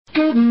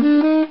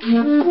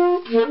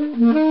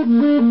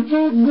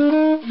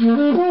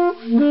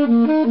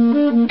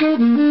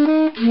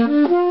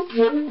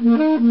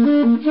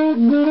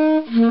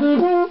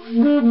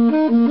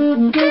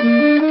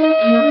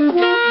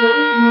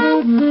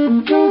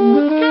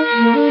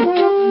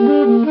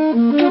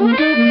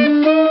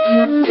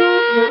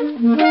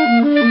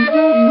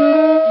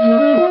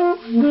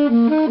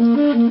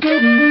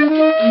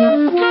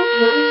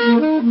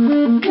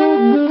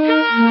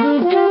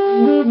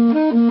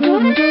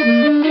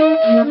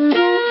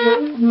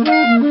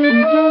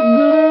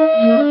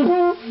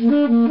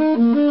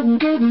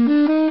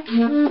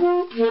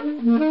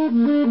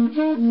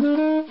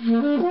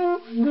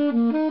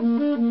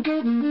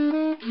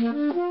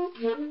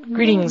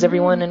Greetings,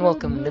 everyone, and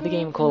welcome to the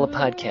Game Cola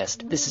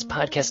podcast. This is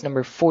podcast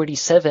number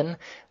 47.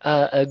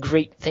 A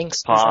great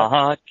thanks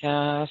podcast.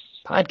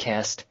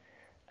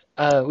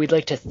 We'd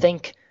like to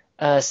thank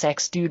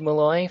Sax Dude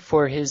Malloy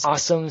for his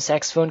awesome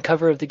saxophone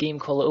cover of the Game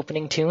Cola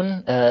opening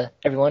tune.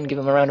 Everyone, give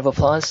him a round of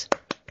applause.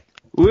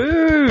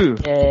 Woo!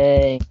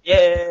 Yay!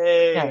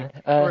 Yay! Yeah,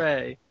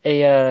 Hooray!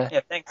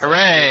 Thanks.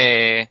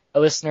 Hooray! A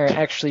listener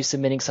actually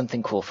submitting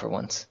something cool for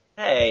once.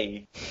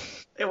 Hey,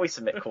 we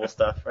submit cool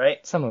stuff, right?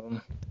 Some of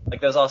them.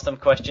 Like those awesome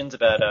questions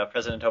about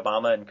President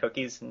Obama and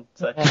cookies and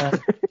such. Yeah,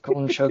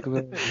 golden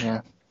chocolate.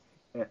 Yeah.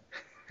 Yeah.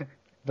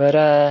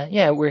 But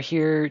we're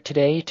here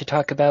today to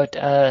talk about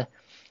the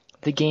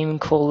Game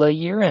Cola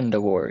year-end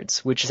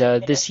awards, which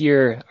this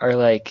year are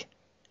like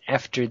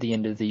after the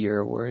end of the year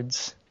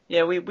awards.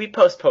 Yeah, we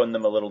postponed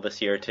them a little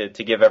this year to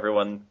give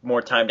everyone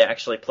more time to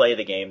actually play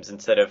the games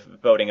instead of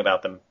voting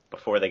about them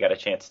before they got a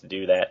chance to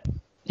do that.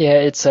 Yeah,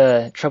 it's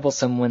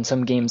troublesome when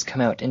some games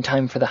come out in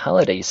time for the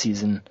holiday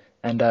season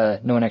and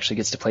no one actually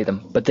gets to play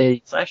them. But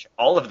Slash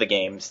all of the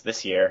games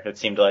this year, it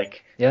seemed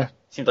like. Yeah. It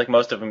seemed like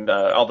most of them,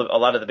 a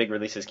lot of the big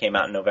releases came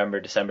out in November,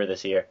 December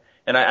this year.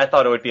 And I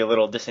thought it would be a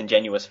little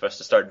disingenuous for us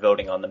to start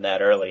voting on them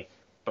that early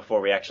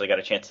before we actually got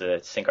a chance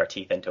to sink our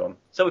teeth into them.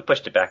 So we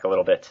pushed it back a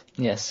little bit.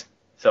 Yes.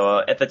 So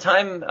at the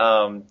time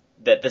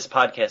that this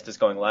podcast is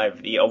going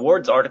live, the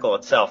awards article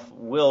itself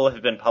will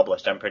have been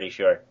published, I'm pretty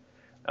sure.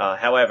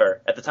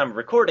 However, at the time of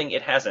recording,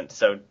 it hasn't,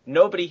 so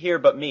nobody here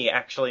but me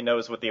actually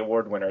knows what the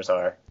award winners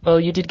are. Well,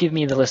 you did give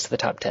me the list of the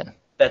top 10.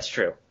 That's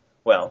true.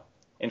 Well,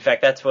 in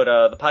fact, that's what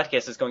the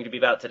podcast is going to be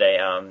about today.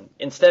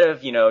 Instead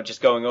of,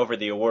 just going over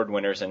the award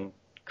winners and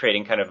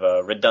creating kind of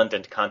a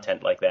redundant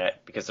content like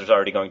that, because there's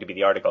already going to be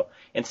the article,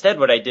 instead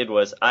what I did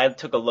was I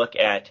took a look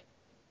at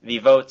the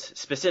votes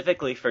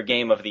specifically for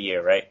Game of the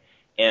Year, right?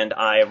 And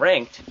I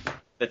ranked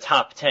the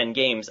top 10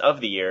 games of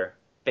the year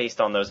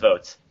based on those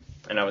votes.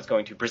 And I was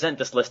going to present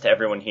this list to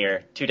everyone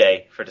here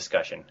today for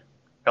discussion.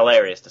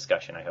 Hilarious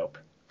discussion, I hope.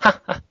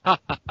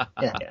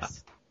 Yeah.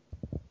 Yes.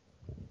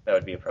 That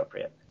would be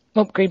appropriate.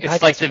 Well, great podcast.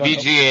 It's like the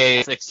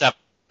VGAs, except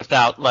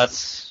without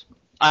less...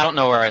 I don't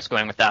know where I was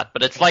going with that,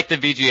 but it's like the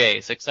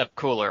VGAs, except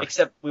cooler.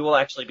 Except we will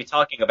actually be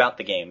talking about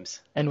the games.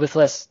 And with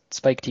less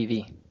Spike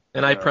TV.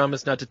 And I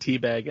promise not to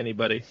teabag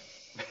anybody.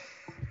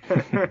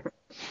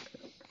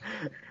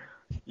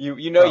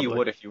 You know you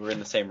would if you were in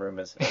the same room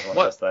as one of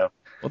us, though.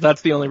 Well,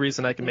 that's the only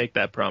reason I can make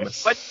that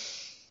promise. What?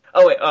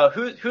 Oh,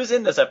 wait, who's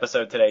in this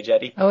episode today,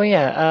 Jetty? Oh,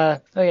 yeah,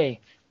 okay.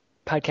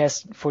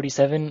 Podcast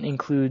 47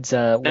 includes,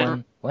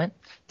 one... What?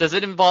 Does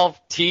it involve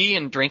tea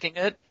and drinking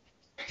it?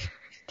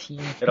 Tea.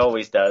 It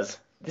always does.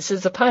 This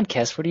is a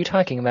podcast. What are you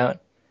talking about?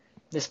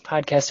 This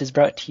podcast is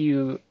brought to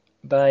you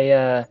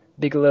by,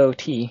 Bigelow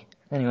Tea.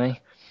 Anyway.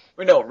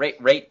 We know,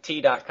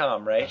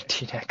 ratetea.com, right?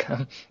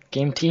 Tea.com.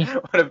 Game Tea?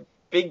 One of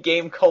big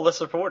Game Cola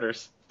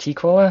supporters. Tea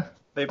Cola?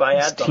 They buy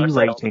It's ads on tea our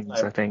site all the ratings,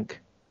 time. I think.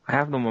 I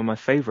have them on my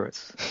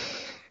favorites.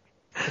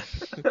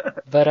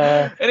 But,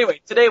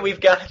 Anyway, today we've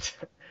got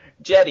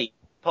Jetty,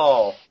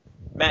 Paul,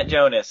 Matt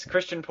Jonas,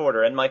 Christian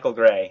Porter, and Michael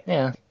Gray.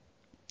 yeah.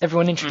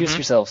 Everyone introduce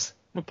yourselves.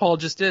 Well, Paul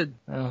just did.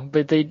 Oh,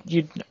 but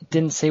you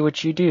didn't say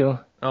what you do.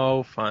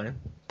 Oh, fine.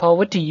 Paul,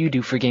 what do you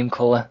do for Game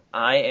Cola?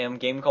 I am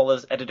Game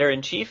Cola's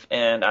editor-in-chief,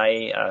 and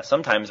I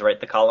sometimes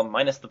write the column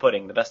Minus the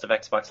Pudding, the best of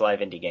Xbox Live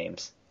indie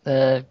games.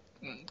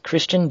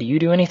 Christian, do you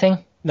do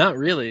anything? Not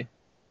really.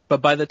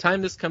 But by the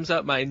time this comes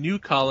out, my new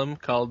column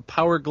called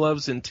Power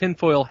Gloves and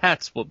Tinfoil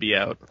Hats will be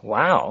out.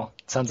 Wow.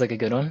 Sounds like a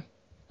good one.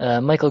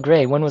 Michael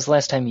Gray, when was the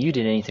last time you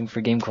did anything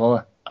for Game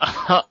Cola?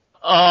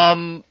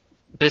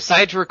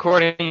 Besides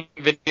recording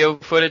video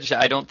footage,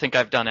 I don't think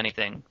I've done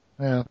anything.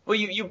 Oh. Well,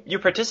 you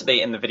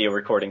participate in the video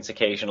recordings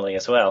occasionally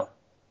as well.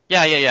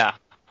 Yeah. Yeah.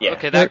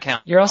 Okay, that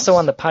counts. You're also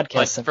on the podcast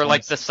Like, sometimes. for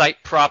like the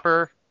site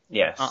proper.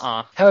 Yes.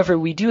 However,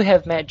 we do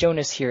have Matt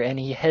Jonas here, and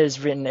he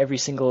has written every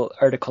single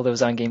article that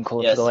was on Game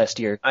Cola Yes. for the last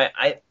year.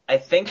 I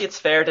think it's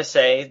fair to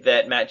say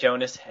that Matt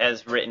Jonas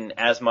has written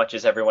as much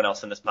as everyone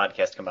else in this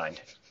podcast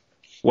combined.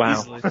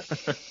 Wow. Easily.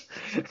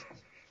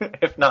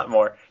 If not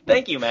more.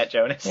 Thank you, Matt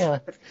Jonas. Yeah.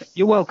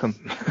 You're welcome.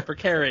 For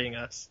carrying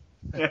us.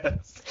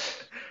 Yes.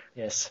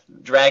 Yes.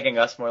 Dragging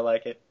us, more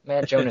like it.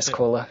 Matt Jonas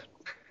Cola.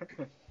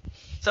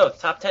 So,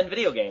 top 10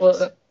 video games.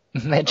 Well,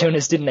 Matt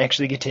Jonas didn't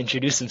actually get to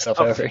introduce himself,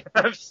 however.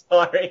 I'm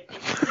sorry.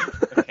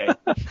 Okay.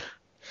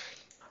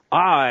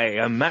 I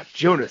am Matt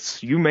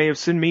Jonas. You may have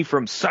seen me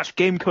from such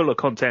Game Cola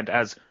content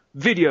as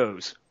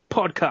videos,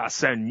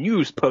 podcasts, and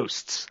news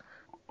posts.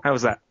 How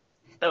was that?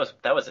 That was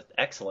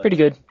excellent. Pretty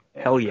good.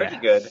 Yeah, Hell yeah.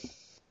 Pretty good.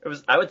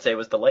 I would say it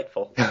was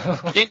delightful.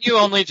 Didn't you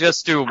only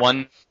just do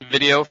one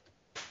video?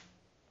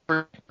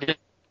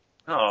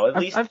 Oh, at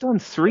least I've done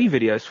 3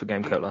 videos for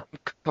Game Cola.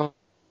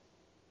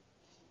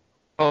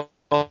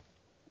 Uh-oh.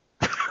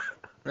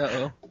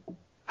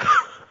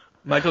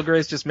 Michael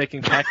Gray's just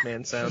making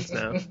Pac-Man sounds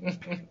now.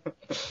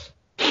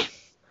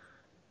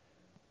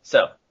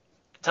 so.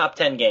 Top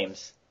 10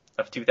 games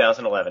of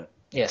 2011.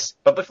 Yes.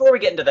 But before we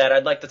get into that,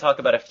 I'd like to talk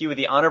about a few of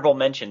the honorable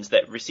mentions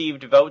that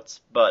received votes,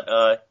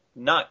 but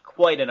not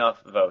quite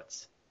enough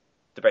votes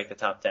to break the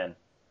top 10.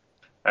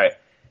 All right.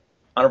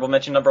 Honorable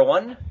mention number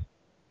 1,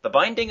 The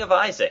Binding of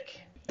Isaac.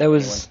 That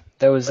was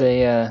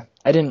a.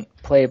 I didn't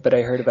play it, but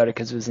I heard about it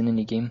because it was an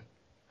indie game.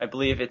 I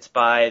believe it's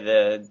by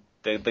the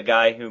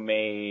guy who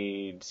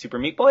made Super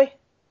Meat Boy.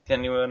 Can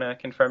anyone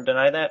confirm,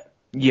 deny that?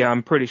 Yeah,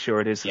 I'm pretty sure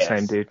it is the Yes.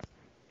 same dude.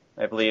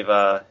 I believe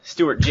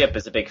Stuart Jipp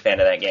is a big fan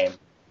of that game,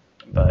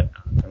 but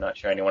I'm not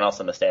sure anyone else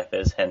on the staff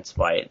is, hence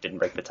why it didn't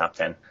break the top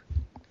 10.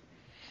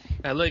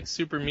 I like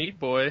Super Meat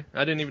Boy. I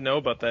didn't even know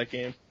about that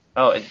game.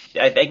 Oh, I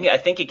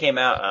think it came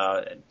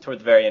out toward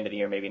the very end of the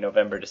year, maybe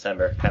November,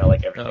 December, kind of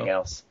like everything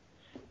else.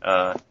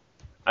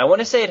 I want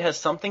to say it has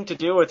something to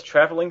do with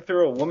traveling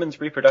through a woman's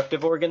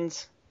reproductive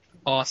organs.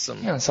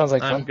 Awesome. Yeah, it sounds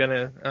like fun.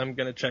 I'm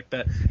gonna check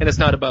that. And it's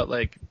not about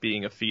like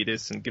being a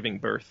fetus and giving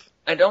birth.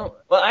 Well,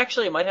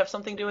 actually, it might have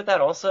something to do with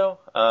that also.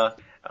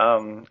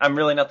 I'm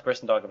really not the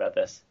person to talk about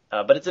this.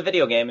 But it's a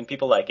video game and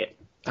people like it.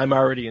 I'm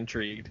already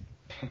intrigued.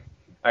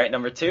 All right,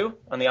 number 2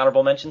 on the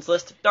honorable mentions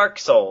list, Dark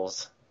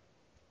Souls.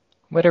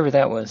 Whatever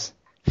that was.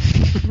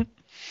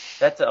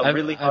 That's a I've-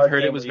 really I've hard heard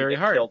game it was where you very get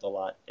hard. killed a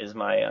lot, is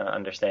my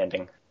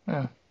understanding.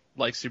 Oh.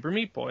 Like Super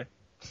Meat Boy.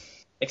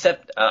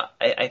 Except,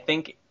 I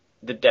think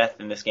the death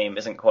in this game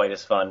isn't quite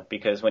as fun,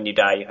 because when you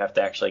die, you have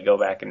to actually go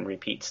back and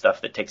repeat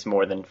stuff that takes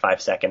more than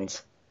 5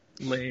 seconds.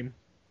 Lame.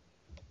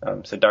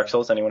 So Dark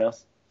Souls, anyone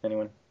else?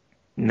 Anyone?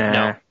 Nah.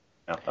 No.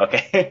 No.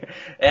 Okay.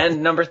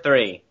 And number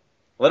 3,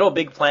 Little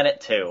Big Planet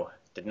 2.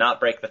 Did not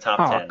break the top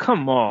Oh, 10.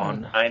 come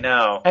on. I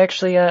know.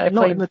 Actually, I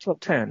Not in played. the top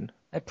 10.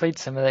 I played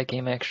some of that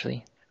game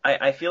actually.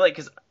 I feel like,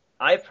 because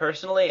I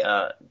personally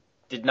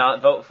did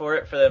not vote for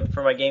it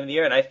for my Game of the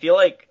Year, and I feel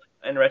like,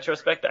 in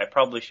retrospect, I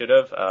probably should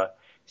have,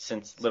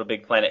 since Little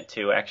Big Planet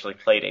 2 actually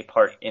played a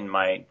part in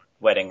my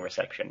wedding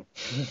reception.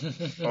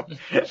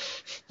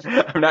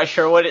 I'm not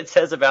sure what it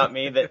says about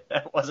me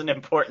that wasn't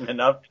important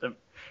enough to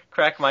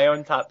crack my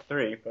own top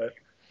 3, but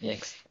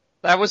Yikes.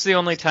 That was the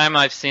only time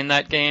I've seen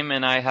that game,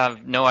 and I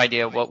have no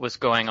idea what was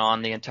going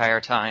on the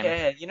entire time.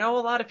 yeah, a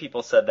lot of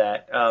people said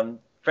that.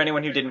 For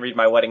anyone who didn't read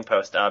my wedding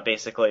post,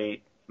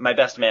 basically, my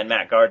best man,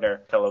 Matt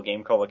Gardner, fellow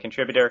Game Cola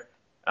contributor,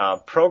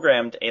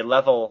 programmed a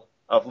level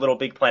of Little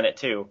Big Planet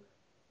 2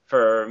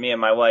 for me and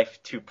my wife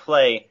to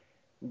play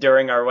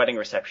during our wedding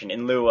reception.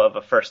 In lieu of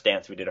a first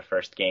dance, we did a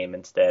first game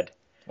instead.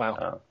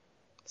 Wow.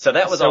 So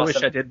that was I awesome.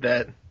 wish I did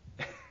that.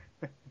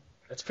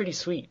 That's pretty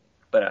sweet.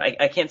 But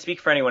I can't speak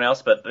for anyone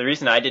else, but the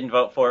reason I didn't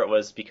vote for it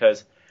was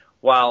because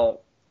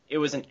while it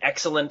was an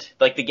excellent,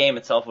 like the game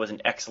itself was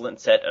an excellent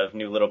set of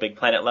new Little Big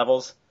Planet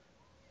levels,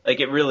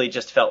 like it really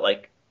just felt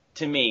like,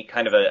 to me,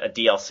 kind of a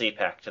DLC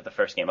pack to the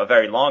first game. A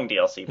very long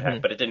DLC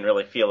pack, but it didn't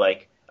really feel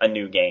like a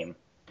new game.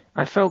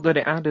 I felt that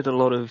it added a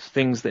lot of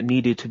things that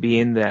needed to be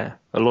in there,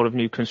 a lot of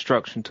new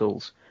construction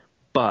tools.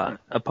 But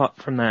apart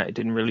from that, it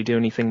didn't really do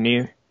anything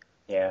new.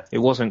 Yeah. It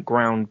wasn't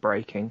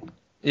groundbreaking.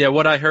 Yeah,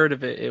 what I heard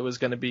of it, it was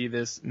going to be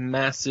this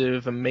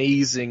massive,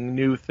 amazing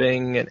new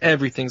thing, and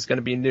everything's going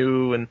to be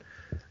new, and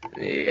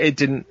it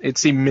didn't. It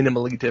seemed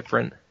minimally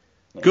different.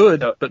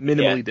 Good, So, but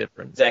minimally yeah.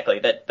 different. Exactly.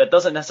 That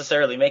doesn't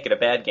necessarily make it a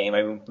bad game.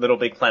 I mean, Little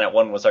Big Planet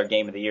 1 was our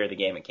Game of the Year, the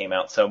game it came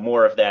out, so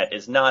more of that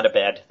is not a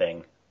bad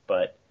thing,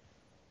 but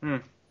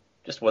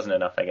just wasn't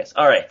enough, I guess.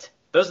 All right.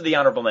 Those are the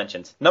honorable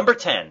mentions. Number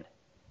 10.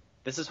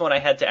 This is one I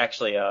had to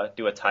actually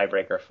do a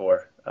tiebreaker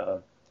for.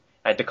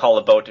 I had to call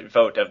a vote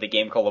of the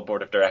Game Cola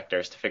Board of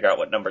Directors to figure out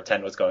what number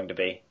 10 was going to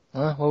be.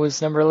 What was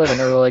number 11?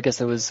 Or well, I guess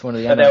that was one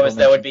of the But honorable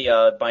that would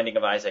mentions. be Binding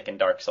of Isaac and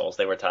Dark Souls.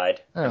 They were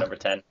tied for Oh. number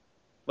 10.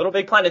 Little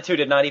Big Planet 2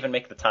 did not even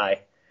make the tie.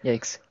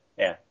 Yikes.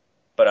 Yeah.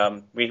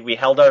 But we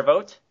held our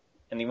vote,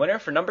 and the winner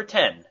for number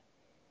 10,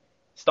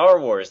 Star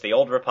Wars: The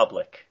Old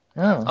Republic.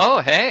 Oh.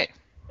 Oh, hey.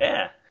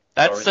 Yeah.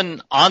 That's Star Wars-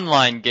 an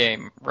online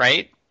game,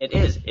 right? It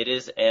is. It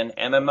is an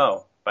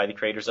MMO by the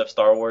creators of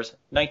Star Wars: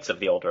 Knights of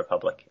the Old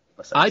Republic.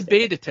 unless I'm I mistaken.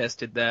 beta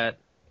tested that,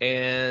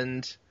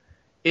 and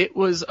it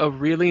was a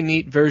really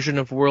neat version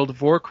of World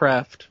of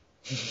Warcraft.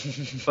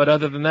 But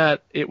other than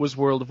that, it was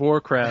World of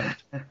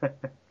Warcraft.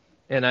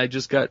 And I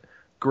just got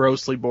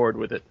grossly bored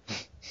with it.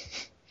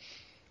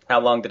 How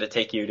long did it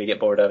take you to get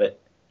bored of it?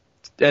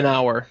 An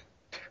hour.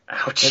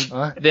 Ouch.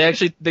 Huh?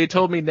 They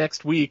told me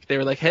next week, they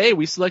were like, hey,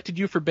 we selected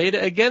you for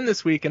beta again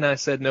this week, and I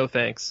said, no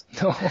thanks.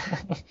 No.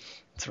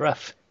 It's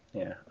rough.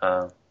 Yeah.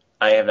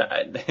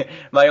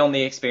 My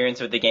only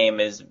experience with the game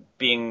is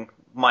being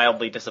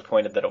mildly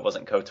disappointed that it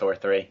wasn't KOTOR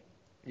 3.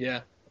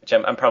 Yeah. which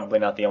I'm probably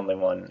not the only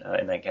one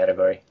in that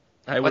category.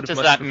 What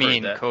does that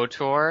mean,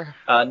 KOTOR?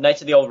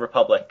 Knights of the Old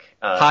Republic.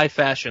 High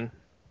fashion.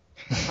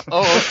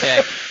 Oh,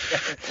 okay.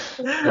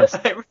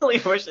 I really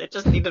wish it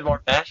just needed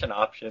more fashion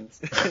options.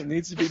 It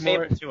needs to be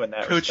more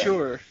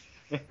couture.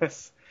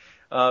 Yes.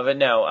 But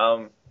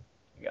no,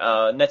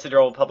 Knights of the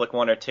Old Republic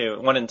 1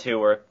 and 2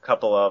 were a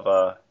couple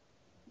of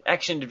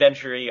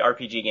action-adventure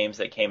RPG games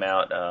that came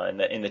out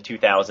in the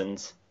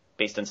 2000s,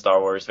 based on Star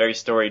Wars. Very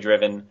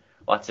story-driven,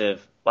 lots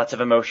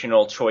of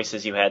emotional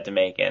choices you had to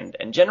make,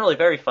 and generally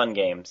very fun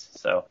games.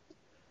 So,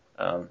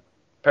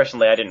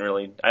 personally,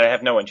 I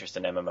have no interest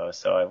in MMOs,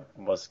 so I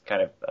was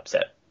kind of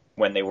upset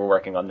when they were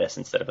working on this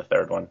instead of the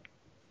third one.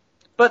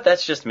 But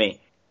that's just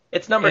me.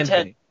 It's number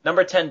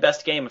 10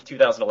 best game of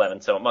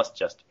 2011, so it must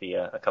just be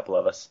a couple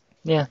of us.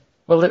 Yeah.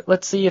 Well,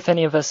 let's see if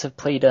any of us have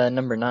played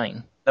number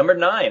 9. Number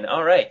 9,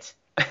 all right.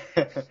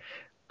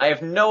 I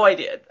have no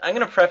idea. I'm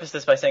going to preface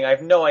this by saying I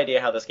have no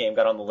idea how this game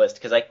got on the list,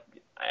 because I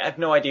have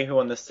no idea who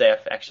on the staff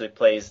actually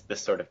plays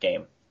this sort of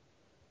game.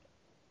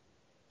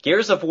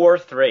 Gears of War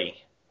 3.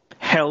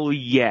 Hell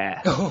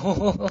yeah.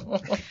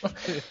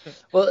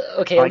 Well,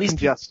 okay, I can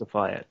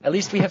justify it. At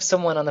least we have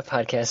someone on the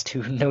podcast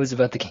who knows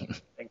about the game.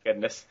 Thank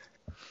goodness.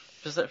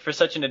 For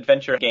such an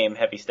adventure game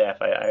heavy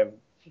staff, I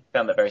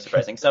found that very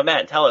surprising. So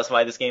Matt, tell us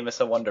why this game is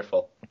so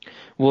wonderful.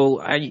 Well,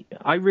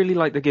 I really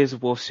like the Gears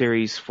of War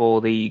series for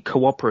the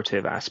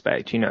cooperative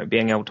aspect,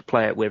 being able to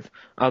play it with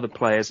other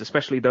players,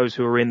 especially those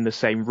who are in the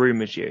same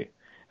room as you.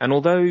 And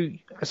although,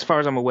 as far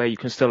as I'm aware, you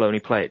can still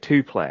only play it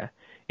 2-player,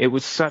 it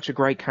was such a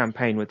great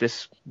campaign with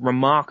this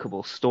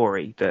remarkable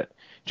story that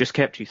just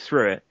kept you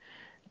through it.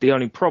 The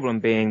only problem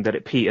being that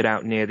it petered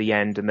out near the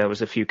end and there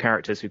was a few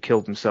characters who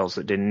killed themselves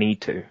that didn't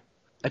need to.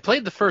 I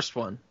played the first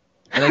one,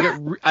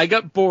 and I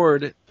got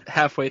bored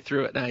halfway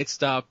through it, and I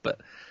stopped.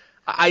 But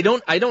I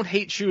don't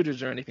hate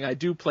shooters or anything. I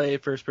do play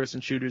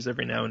first-person shooters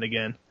every now and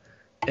again,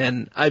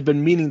 and I've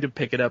been meaning to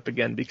pick it up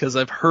again because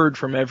I've heard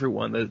from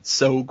everyone that it's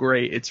so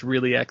great, it's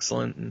really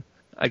excellent, and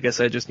I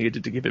guess I just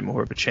needed to give it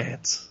more of a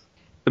chance.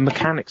 The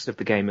mechanics of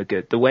the game are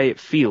good. The way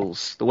it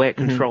feels, the way it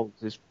controls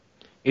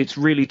it's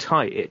really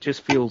tight. It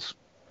just feels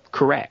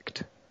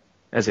correct,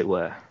 as it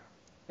were.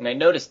 And I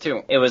noticed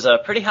too, it was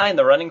pretty high in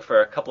the running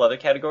for a couple other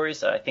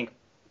categories. I think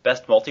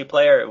best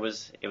multiplayer, it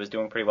was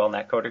doing pretty well in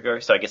that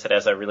category. So I guess it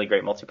has a really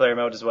great multiplayer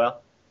mode as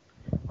well.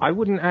 I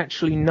wouldn't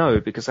actually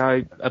know because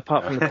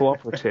apart from the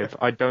cooperative,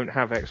 I don't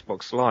have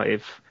Xbox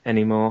Live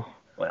anymore.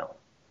 Well,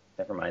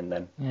 never mind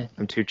then. Yeah.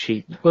 I'm too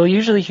cheap. Well,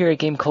 usually here at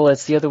Game Cola,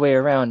 it's the other way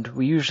around.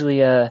 We usually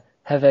have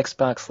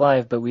Xbox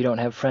Live, but we don't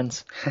have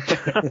friends.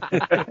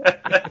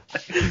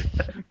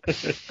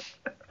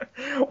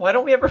 Why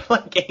don't we ever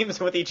play games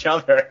with each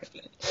other?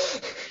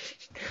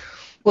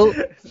 Well,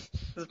 this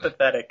is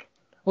pathetic.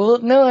 Well,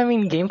 no, I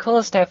mean, Game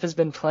Cola staff has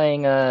been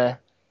playing a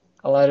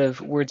lot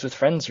of Words with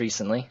Friends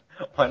recently.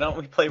 Why don't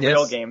we play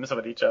real games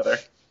with each other?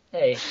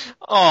 Hey.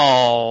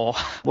 Oh.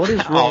 What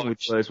is wrong with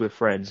Words with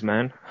Friends,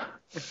 man?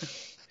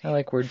 I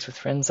like Words with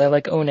Friends. I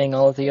like owning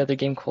all of the other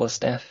Game Cola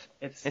staff.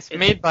 It's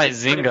made by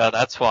Zynga,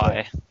 that's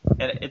why.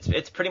 And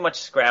it's pretty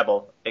much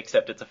Scrabble,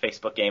 except it's a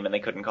Facebook game and they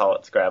couldn't call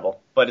it Scrabble.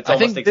 But it's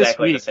almost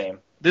exactly the same.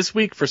 This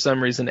week, for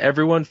some reason,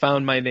 everyone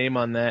found my name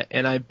on that,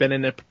 and I've been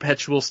in a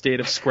perpetual state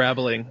of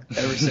Scrabbling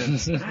ever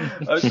since.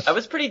 I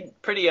was pretty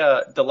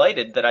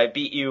delighted that I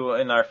beat you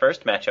in our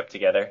first matchup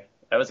together.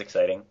 That was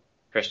exciting,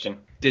 Christian.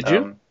 Did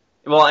you?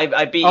 Well,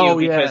 I beat you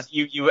because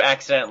you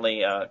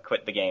accidentally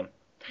quit the game.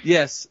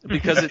 Yes,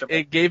 because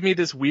it gave me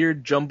this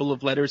weird jumble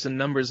of letters and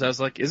numbers. I was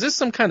like, is this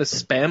some kind of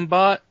spam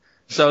bot?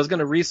 So I was going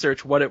to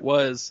research what it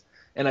was,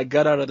 and I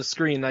got out of the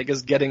screen. I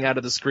guess getting out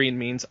of the screen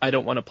means I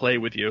don't want to play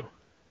with you.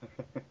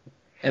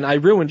 And I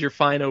ruined your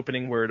fine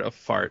opening word of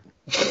fart.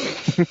 I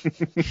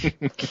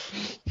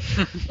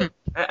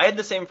had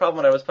the same problem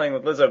when I was playing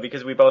with Lizzo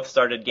because we both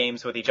started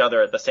games with each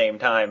other at the same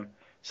time.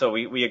 So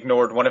we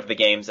ignored one of the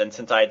games, and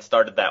since I had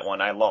started that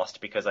one, I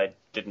lost because I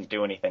didn't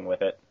do anything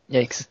with it.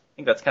 Yikes. I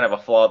think that's kind of a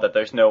flaw, that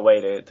there's no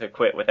way to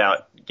quit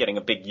without getting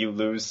a big you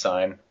lose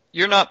sign.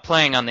 You're not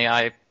playing on the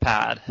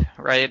iPad,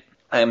 right?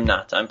 I am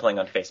not. I'm playing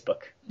on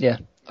Facebook. Yeah.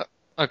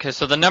 Okay,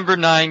 so the number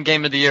 9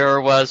 game of the year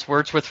was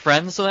Words with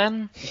Friends,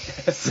 then?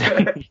 Yes.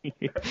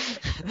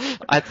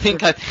 I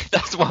think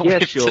that's what we've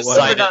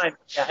decided. Number 9.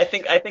 Yeah, I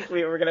think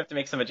we were gonna have to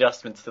make some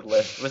adjustments to the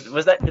list.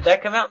 Did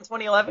that come out in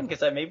 2011?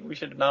 Because maybe we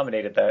should have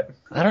nominated that.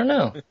 I don't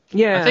know.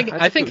 Yeah,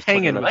 I think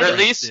Hangin' with Friends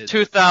released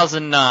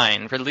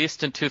 2009.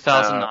 Released in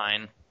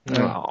 2009.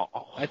 Oh.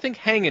 I think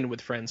Hangin'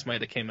 with Friends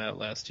might have came out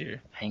last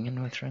year.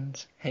 Hangin' with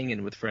Friends?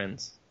 Hangin' with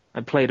Friends.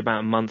 I played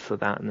about a month of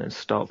that and then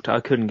stopped. I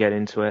couldn't get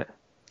into it.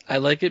 I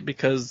like it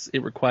because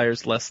it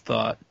requires less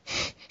thought.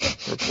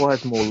 It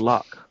requires more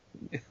luck.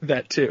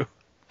 That too.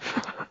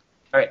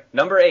 Alright,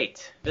 number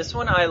 8. This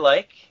one I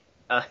like,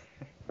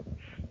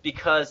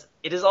 because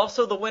it is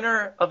also the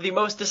winner of the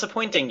most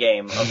disappointing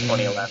game of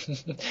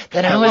 2011.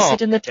 Then how is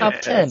it in the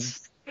top 10?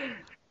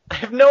 I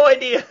have no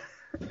idea.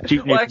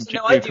 Well, actually,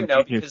 no, I do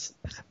know, because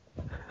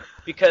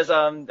because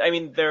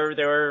there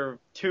were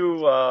two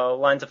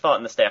lines of thought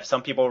in the staff.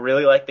 Some people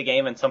really liked the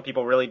game, and some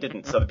people really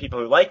didn't. So the people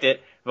who liked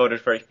it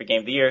voted for it for Game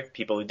of the Year.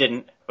 People who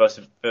didn't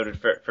voted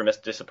for it for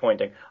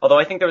disappointing. Although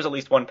I think there was at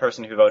least one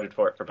person who voted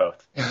for it for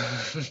both.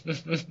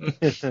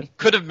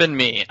 Could have been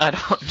me. I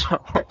don't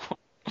know.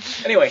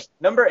 Anyway,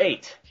 number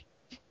 8,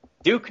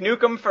 Duke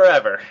Nukem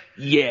Forever.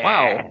 Yeah.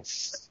 Wow.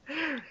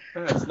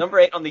 It's number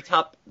 8 on the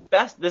top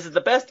best. This is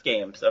the best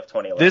games of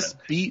 2011. This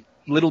beat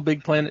Little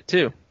Big Planet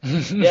 2.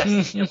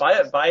 Yes,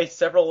 by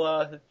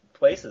several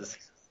places.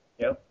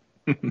 Yep.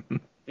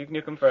 Duke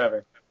Nukem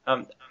Forever.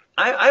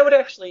 I would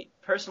actually,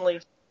 personally,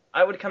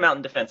 I would come out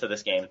in defense of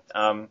this game.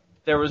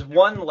 There was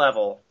one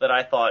level that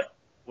I thought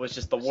was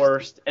just the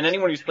worst, and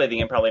anyone who's played the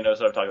game probably knows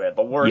what I'm talking about.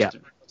 The worst,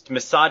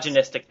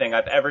 misogynistic thing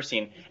I've ever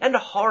seen, and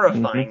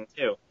horrifying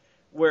too.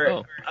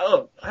 Where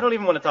I don't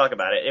even want to talk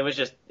about it. It was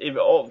just it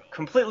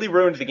completely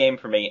ruined the game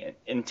for me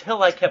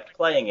until I kept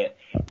playing it,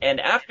 and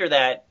after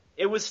that,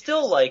 it was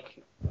still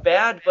like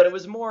bad, but it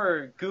was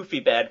more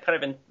goofy bad,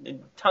 kind of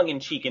in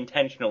tongue-in-cheek,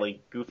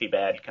 intentionally goofy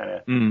bad kind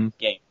of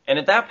game. And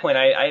at that point,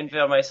 I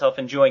found myself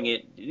enjoying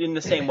it in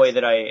the same way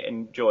that I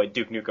enjoyed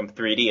Duke Nukem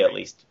 3D, at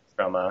least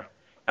from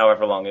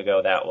however long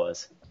ago that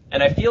was.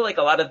 And I feel like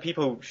a lot of the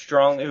people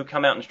who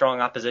come out in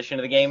strong opposition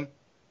to the game,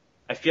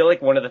 I feel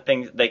like one of the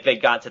things they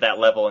got to that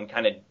level and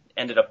kind of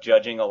ended up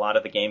judging a lot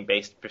of the game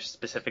based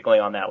specifically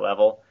on that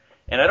level.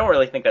 And I don't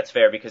really think that's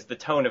fair because the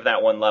tone of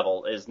that one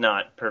level is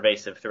not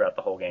pervasive throughout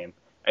the whole game.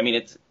 I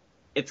mean,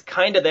 it's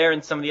kind of there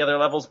in some of the other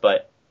levels,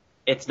 but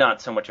it's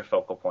not so much a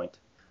focal point.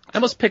 I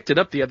almost picked it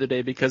up the other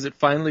day because it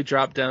finally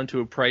dropped down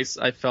to a price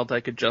I felt I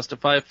could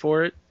justify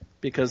for it,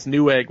 because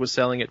Newegg was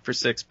selling it for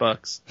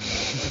 $6.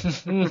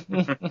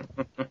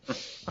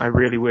 I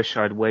really wish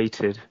I'd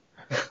waited.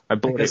 I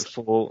bought it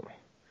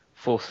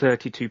for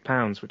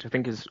 £32, which I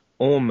think is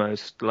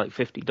almost like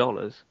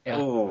 $50. Yeah.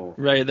 Ooh.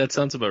 Right, that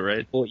sounds about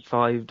right.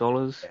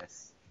 $45.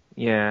 Yes.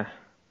 Yeah.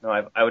 No,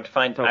 I would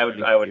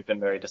have been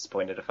very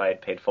disappointed if I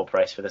had paid full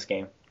price for this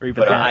game. Or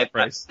even But half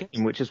price.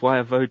 Which is why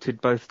I voted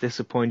both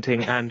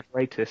disappointing and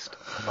greatest.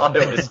 Oh,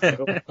 it was I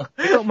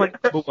got my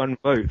number one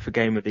vote for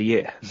Game of the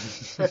Year.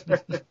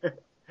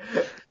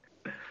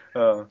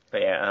 But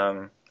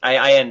yeah,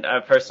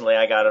 I personally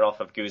I got it off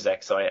of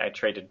Guzek, so I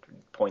traded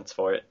points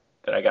for it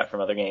that I got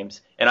from other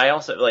games. And I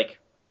also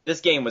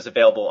this game was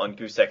available on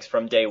Goosex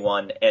from day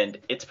one, and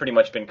it's pretty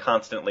much been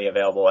constantly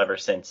available ever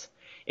since.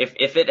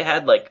 If it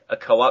had like a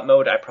co-op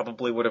mode, I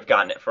probably would have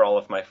gotten it for all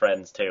of my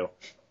friends too,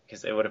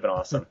 because it would have been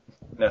awesome.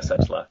 No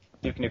such luck.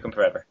 Duke Nukem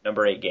Forever,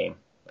 number 8 game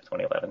of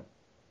 2011.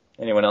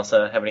 Anyone else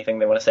have anything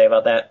they want to say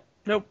about that?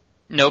 Nope.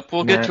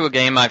 We'll get to a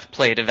game I've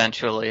played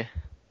eventually.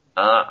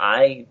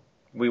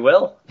 We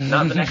will.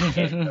 Not the next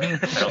game. I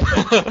don't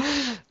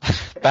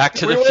think. Back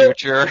to the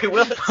future. We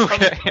will at some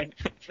point.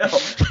 No.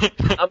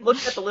 I'm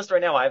looking at the list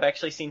right now. I've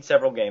actually seen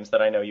several games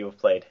that I know you have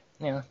played.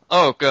 Yeah.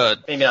 Oh,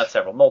 good. Maybe not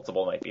several.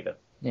 Multiple might be the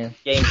game.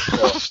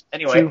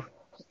 Anyway.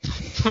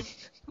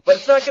 But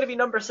it's not going to be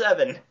number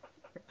 7.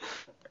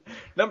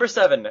 Number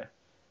 7,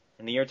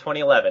 in the year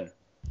 2011.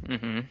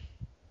 Mm-hmm.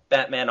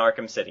 Batman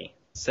Arkham City.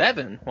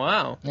 7?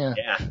 Wow. Yeah.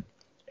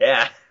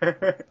 Yeah.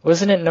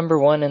 Wasn't it number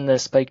 1 in the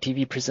Spike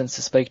TV Presents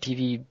the Spike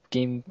TV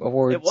Game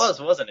Awards? It was,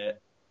 wasn't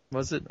it?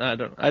 Was it? I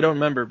don't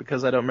remember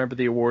because I don't remember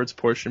the awards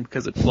portion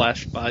because it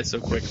flashed by so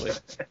quickly.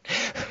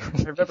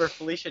 I remember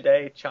Felicia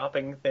Day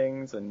chopping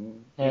things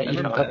and eating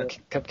remember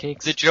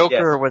cupcakes. The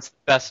Joker was the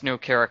best new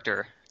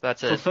character.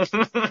 That's it.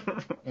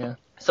 Yeah.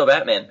 So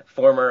Batman,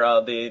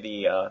 former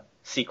the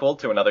sequel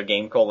to another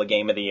game called the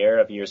Game of the Year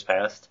of years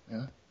past.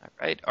 Yeah. All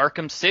right,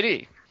 Arkham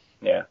City.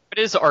 Yeah. It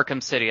is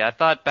Arkham City. I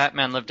thought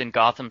Batman lived in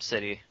Gotham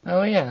City.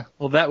 Oh, yeah.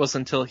 Well, that was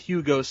until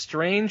Hugo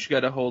Strange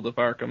got a hold of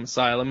Arkham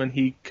Asylum, and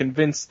he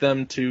convinced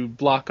them to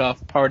block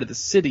off part of the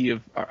city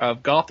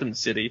of Gotham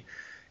City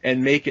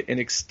and make it an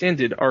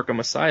extended Arkham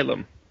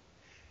Asylum.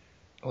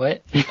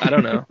 What? I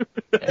don't know.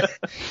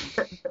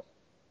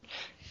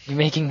 You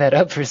making that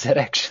up, or is that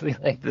actually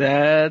like...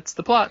 That's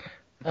the plot.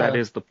 That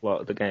is the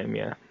plot of the game,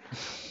 yeah.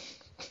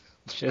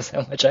 Shows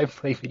how much I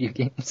play video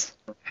games.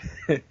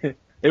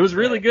 It was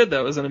really good,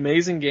 though. It was an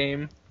amazing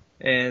game,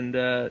 and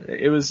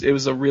it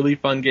was a really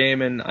fun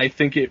game, and I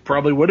think it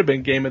probably would have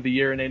been Game of the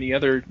Year in any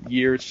other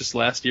year. It's just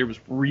last year was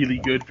really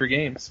good for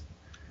games.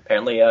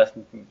 Apparently,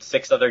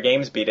 6 other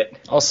games beat it.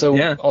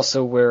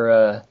 Also,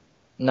 we're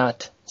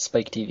not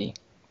Spike TV.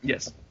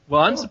 Yes.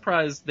 Well, I'm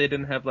surprised they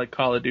didn't have like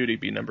Call of Duty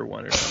be number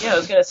 1 or something. Yeah, I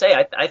was gonna say,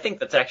 I think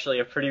that's actually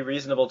a pretty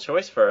reasonable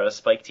choice for a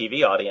Spike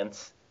TV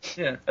audience.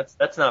 Yeah.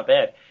 That's not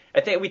bad. I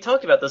think we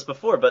talked about this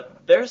before,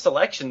 but their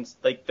selections,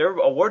 like their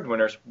award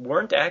winners,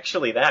 weren't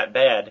actually that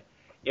bad.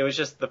 It was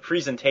just the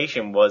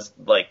presentation was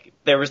like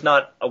there was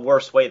not a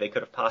worse way they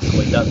could have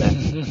possibly done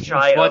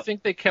that. Well, I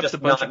think they kept a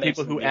bunch of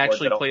people who mentioning the awards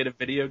actually at all. played a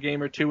video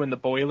game or two in the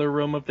boiler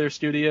room of their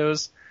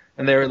studios,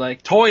 and they were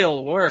like,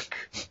 "Toil,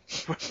 work,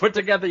 put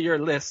together your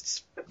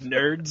lists,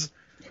 nerds.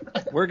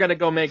 We're gonna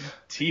go make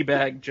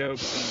teabag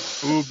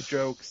jokes and boob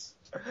jokes."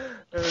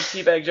 The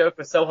teabag joke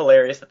was so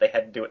hilarious that they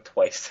had to do it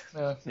twice.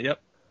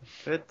 Yep.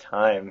 Good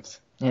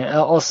times. Yeah.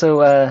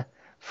 Also,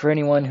 for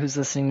anyone who's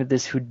listening to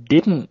this who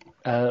didn't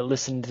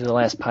listen to the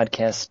last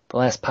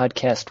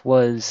podcast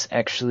was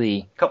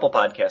actually... A couple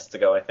podcasts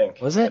ago, I think.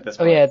 Was it? At this Oh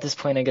point. yeah, at this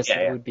point I guess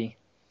it would be.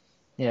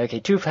 Yeah, okay,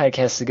 2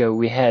 podcasts ago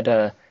we had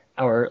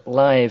our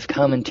live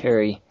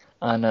commentary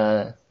on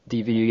the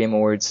Video Game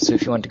Awards, so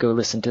if you want to go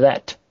listen to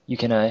that, you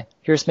can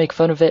hear us make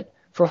fun of it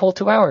for a whole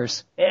 2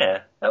 hours. Yeah,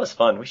 that was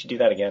fun. We should do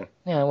that again.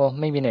 Yeah, well,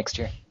 maybe next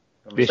year.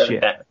 Number This 7,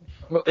 year.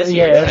 Well, This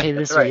yeah, year, yeah. okay,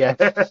 this Right. year,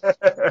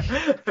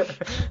 yeah.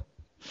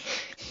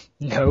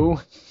 No.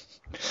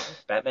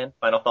 Batman?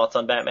 Final thoughts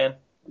on Batman?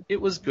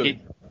 It was good.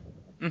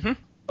 Mm-hmm.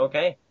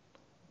 Okay.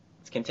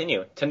 Let's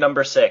continue to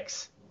number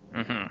 6.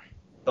 Mm-hmm.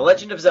 The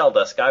Legend of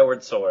Zelda: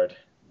 Skyward Sword.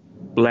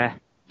 Bleh.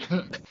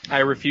 I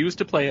refuse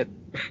to play it.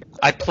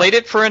 I played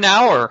it for an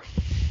hour.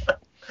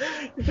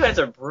 You guys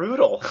are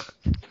brutal.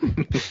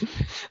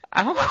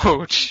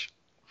 Ouch.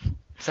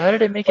 So how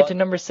did it make it to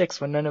number 6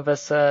 when none of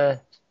us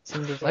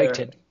seemed to have liked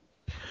it?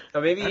 So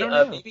maybe, I don't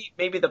know.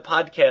 maybe the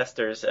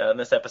podcasters in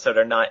this episode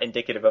are not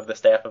indicative of the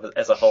staff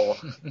as a whole.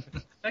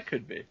 That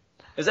could be. It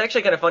was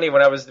actually kind of funny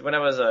when I was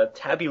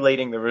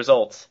tabulating the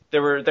results.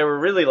 There were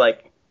really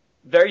like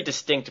very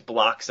distinct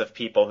blocks of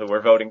people who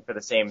were voting for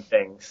the same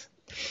things.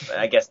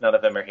 I guess none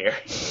of them are here.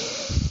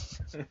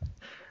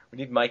 We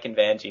need Mike and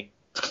Vanjie.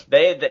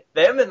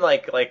 Them and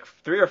like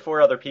 3 or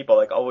 4 other people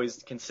like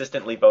always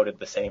consistently voted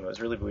the same. It was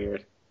really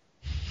weird.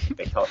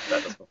 They talked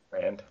about this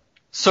beforehand.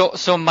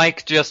 So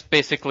Mike just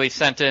basically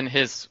sent in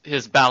his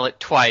ballot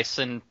twice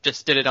and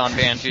just did it on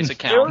Banji's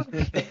account.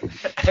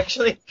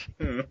 Actually,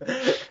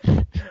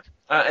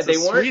 It's they a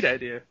weren't. sweet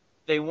idea.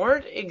 They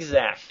weren't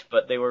exact,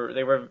 but they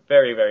were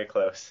very, very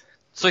close.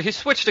 So he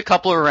switched a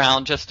couple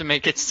around just to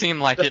make it seem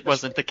like it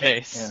wasn't the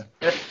case.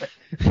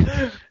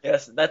 Yeah.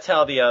 Yes, that's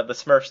how the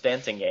Smurfs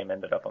dancing game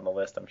ended up on the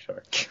list, I'm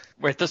sure.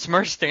 Wait, the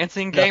Smurfs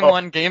dancing game No.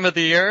 won Game of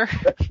the Year?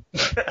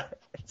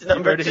 It's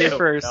number Heard it 2. here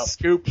first. No.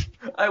 Scoop.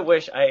 I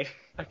wish I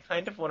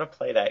kind of want to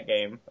play that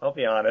game. I'll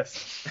be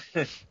honest.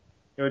 It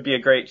would be a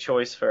great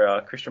choice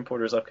for Christian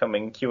Porter's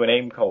upcoming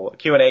Q&A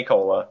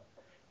cola,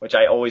 which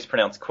I always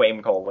pronounce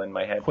Quame Cola in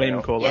my head. Quame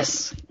now. Cola.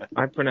 Yes.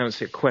 I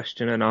pronounce it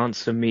question and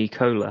answer me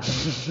cola.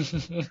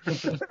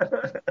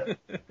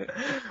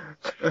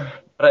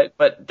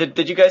 But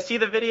did you guys see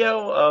the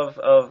video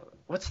of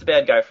what's the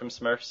bad guy from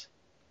Smurfs?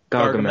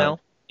 Gargamel.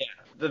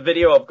 The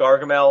video of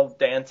Gargamel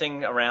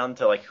dancing around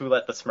to like Who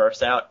Let the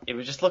Smurfs Out. It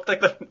just looked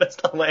like the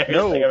most hilarious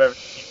No. thing I've ever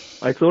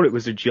seen. I thought it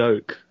was a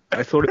joke.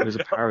 I thought it was a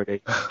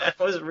parody. That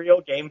was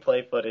real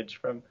gameplay footage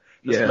from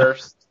the Yeah.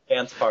 Smurfs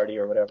dance party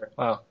or whatever.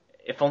 Wow.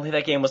 If only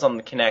that game was on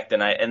the Kinect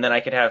and then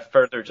I could have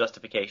further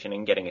justification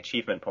in getting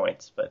achievement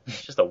points, but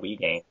it's just a Wii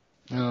game.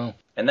 No.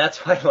 And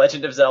that's why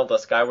Legend of Zelda: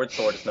 Skyward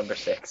Sword is number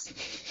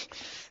 6.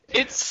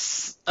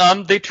 It's,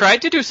 they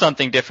tried to do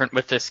something different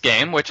with this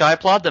game, which I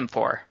applaud them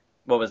for.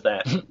 What was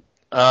that? You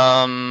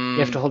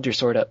have to hold your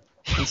sword up.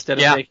 Instead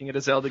of Yeah. making it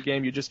a Zelda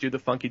game, you just do the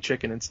funky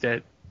chicken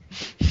instead.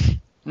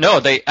 No,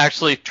 they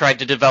actually tried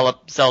to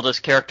develop Zelda's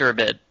character a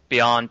bit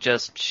beyond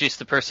just she's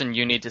the person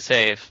you need to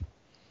save.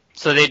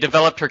 So they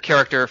developed her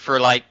character for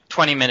like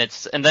 20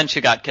 minutes, and then she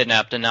got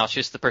kidnapped, and now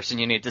she's the person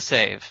you need to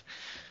save.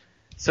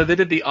 So they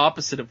did the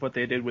opposite of what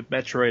they did with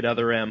Metroid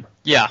Other M.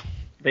 Yeah.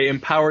 They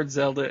empowered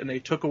Zelda and they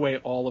took away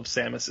all of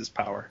Samus's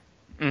power.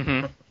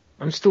 Mm-hmm.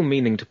 I'm still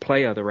meaning to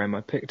play Other M.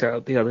 I picked it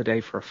up the other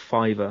day for a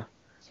 $5.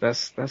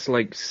 That's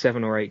like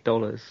 $7 or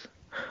 $8.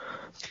 I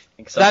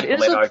think some That people is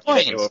might a argue that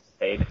point. you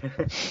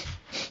overpaid.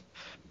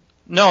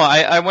 No,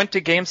 I went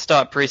to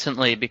GameStop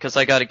recently because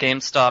I got a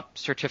GameStop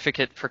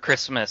certificate for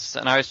Christmas,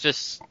 and I was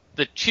just,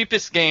 the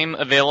cheapest game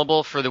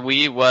available for the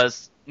Wii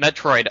was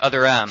Metroid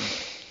Other M.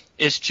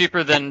 It's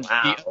cheaper than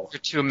Wow. the other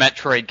 2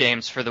 Metroid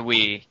games for the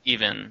Wii,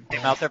 even.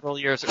 Came out several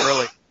years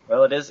early.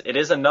 Well, it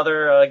is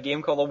another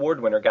Game Call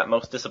Award winner. Got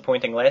most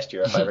disappointing last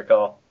year, if I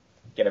recall.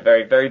 Again, a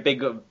very, very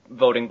big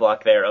voting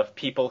block there of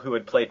people who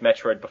had played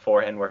Metroid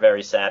before and were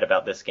very sad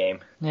about this game.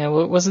 Yeah,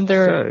 well, wasn't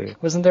there an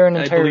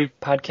I entire believe-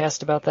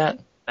 podcast about that?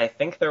 I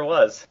think there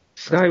was.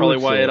 That's probably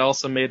why Sword. it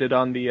also made it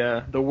on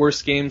the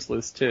worst games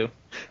list too.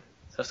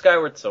 So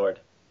Skyward Sword.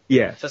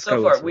 Yeah. So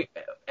Skyward far, Sword.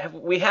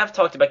 we have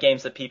talked about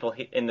games that people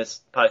in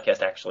this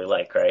podcast actually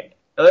like, right?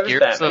 Oh, there was Gears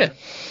Batman.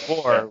 of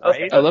War, Yeah,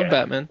 okay. right? I love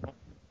Batman.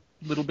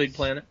 Little Big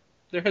Planet.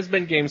 There has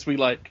been games we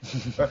like.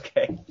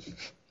 Okay.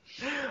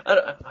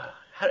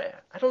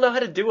 I don't know how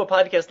to do a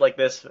podcast like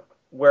this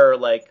where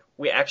like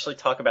we actually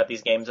talk about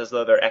these games as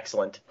though they're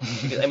excellent.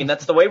 Because, I mean,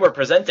 that's the way we're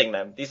presenting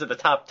them. These are the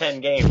top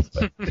 10 games,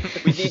 but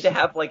we need to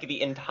have like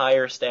the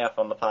entire staff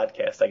on the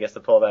podcast, I guess, to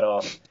pull that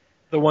off.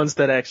 The ones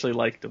that actually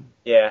liked them.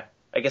 Yeah.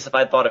 I guess if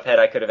I'd thought ahead,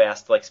 I could have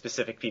asked like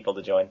specific people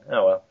to join.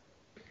 Oh well.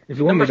 If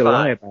you want me Number to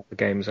lie 5. about the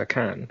games, I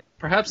can.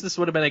 Perhaps this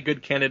would have been a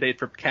good candidate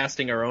for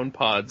casting our own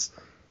pods.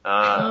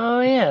 Oh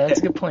yeah, that's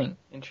a good point.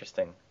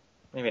 Interesting.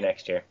 Maybe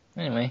next year.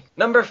 Anyway,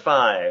 Number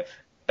 5.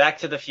 Back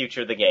to the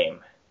Future, the game.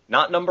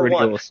 Not number Pretty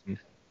 1. awesome.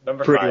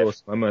 Number Pretty 5.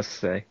 awesome, I must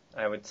say.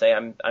 I would say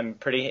I'm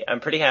pretty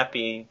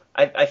happy.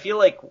 I feel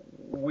like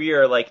we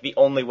are like the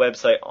only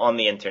website on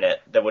the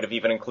internet that would have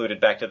even included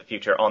Back to the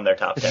Future on their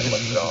top 10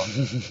 list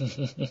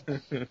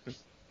at all.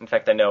 In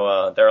fact, I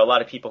know there are a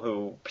lot of people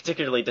who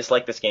particularly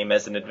dislike this game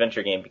as an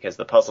adventure game because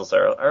the puzzles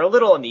are a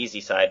little on the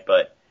easy side,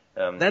 but...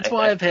 That's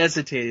why I've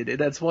hesitated.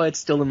 That's why it's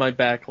still in my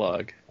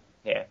backlog.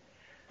 Yeah.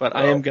 But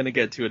I am going to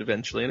get to it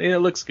eventually, and it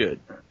looks good.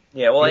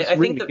 Yeah, well, It's I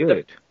really think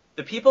good.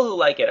 the people who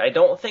like it, I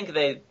don't think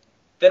they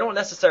don't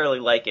necessarily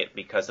like it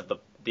because of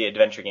the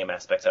adventure game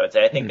aspects, I would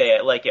say. I think they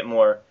like it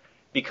more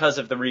because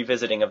of the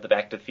revisiting of the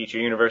Back to the Future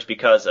universe,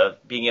 because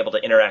of being able to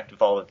interact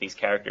with all of these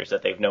characters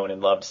that they've known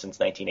and loved since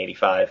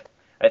 1985.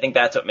 I think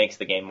that's what makes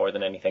the game more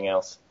than anything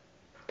else.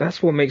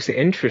 That's what makes it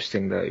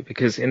interesting, though,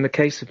 because in the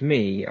case of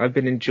me, I've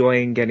been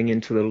enjoying getting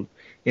into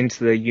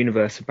the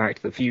universe of Back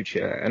to the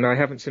Future, and I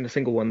haven't seen a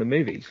single one of the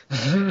movies.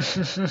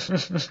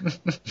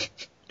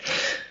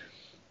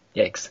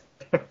 Yikes.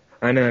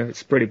 I know,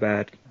 it's pretty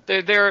bad.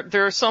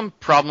 There are some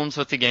problems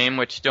with the game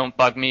which don't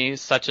bug me,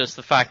 such as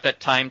the fact that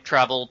time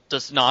travel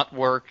does not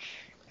work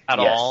at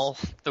Yes. all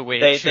the way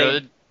it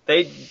should.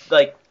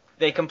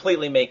 They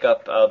completely make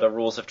up the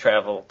rules of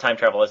time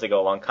travel as they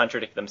go along,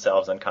 contradict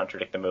themselves and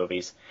contradict the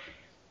movies.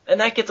 And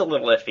that gets a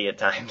little iffy at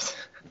times.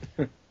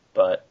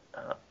 But,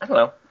 I don't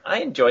know.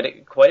 I enjoyed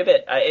it quite a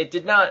bit.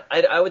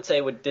 I would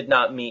say it did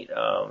not meet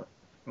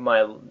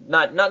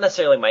not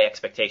necessarily my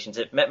expectations.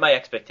 It met my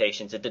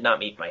expectations. It did not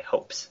meet my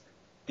hopes.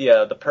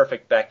 The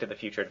perfect Back to the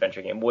Future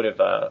adventure game would have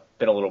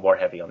been a little more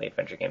heavy on the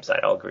adventure game side.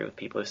 I'll agree with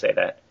people who say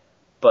that.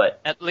 But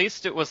At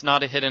least it was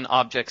not a hidden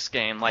objects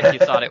game like you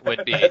thought it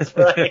would be. that's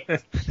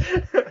right.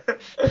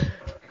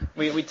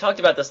 We talked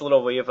about this a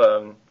little. We've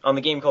on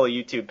the Game Cola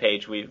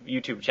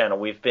YouTube channel.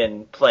 We've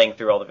been playing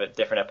through all the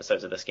different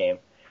episodes of this game,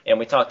 and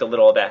we talked a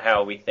little about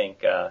how we think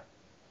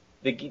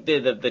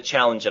the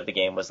challenge of the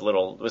game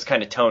was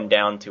kind of toned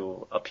down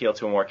to appeal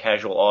to a more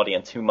casual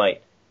audience who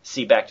might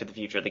see Back to the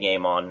Future the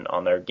game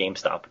on their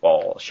GameStop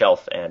wall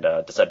shelf and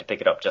decide to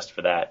pick it up just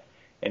for that,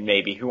 and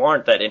maybe who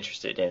aren't that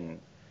interested in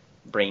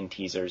brain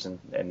teasers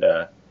and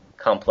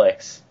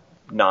complex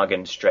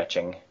noggin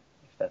stretching,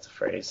 if that's a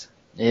phrase.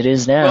 It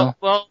is now.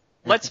 Well,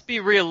 let's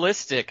be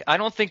realistic. I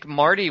don't think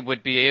Marty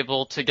would be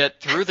able to get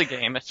through the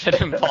game if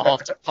it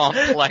involved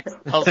complex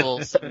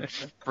puzzles and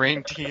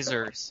brain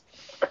teasers.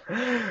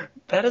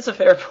 That is a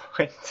fair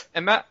point.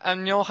 And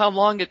you know how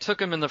long it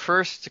took him in the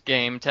first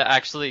game to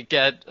actually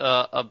get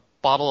a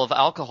bottle of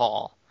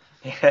alcohol.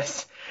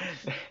 Yes.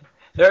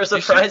 There are a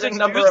surprising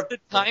number of... the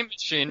time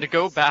machine to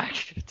go back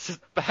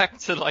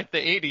to like the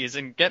 80s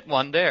and get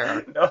one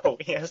there. No,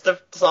 he has to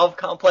solve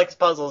complex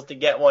puzzles to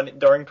get one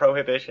during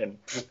Prohibition.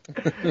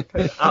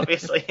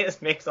 Obviously,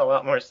 this makes a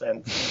lot more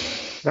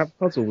sense. That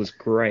puzzle was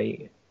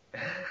great.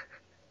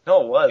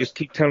 No, it was. Just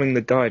keep telling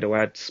the guy to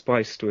add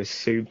spice to his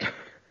soup.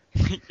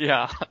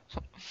 Yeah.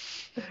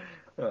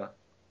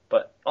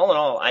 But all in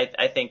all,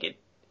 I think it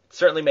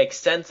certainly makes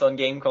sense on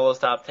Game Cola's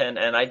top 10,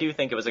 and I do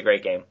think it was a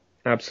great game.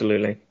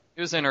 Absolutely. It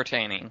was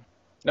entertaining.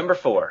 Number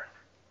 4,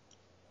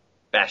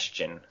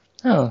 Bastion.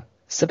 Oh,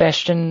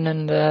 Sebastian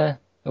and,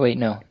 wait,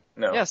 no.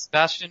 No. Yes,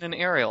 Bastion and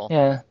Ariel.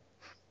 Yeah.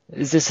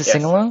 Is this a Yes.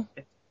 sing-along?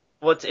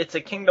 Well, it's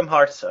a Kingdom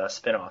Hearts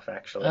spin-off,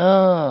 actually.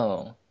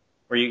 Oh.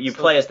 Where you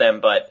play as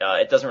them, but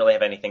it doesn't really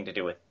have anything to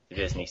do with the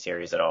Disney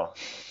series at all.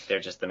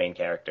 They're just the main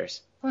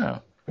characters.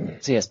 Wow.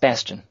 So yes,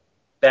 Bastion.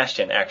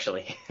 Bastion,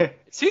 actually.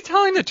 Is he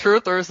telling the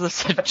truth or is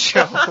this a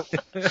joke?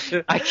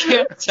 I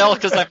can't tell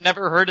because I've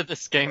never heard of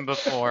this game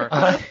before.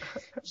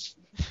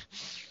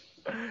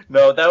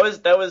 No,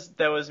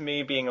 that was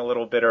me being a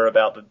little bitter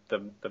about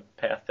the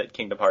path that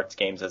Kingdom Hearts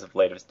games as of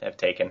late have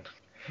taken.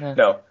 Yeah.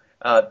 No,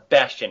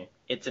 Bastion.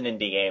 It's an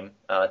indie game.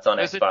 It's on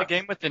Is Xbox. it the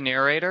game with the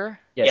narrator?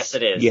 Yes,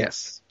 it is.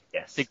 Yes.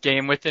 Yes. The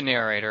game with the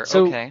narrator.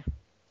 So- Okay.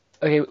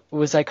 Okay,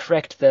 was I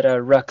correct that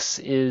Rux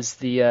is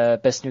the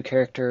best new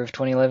character of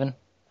 2011?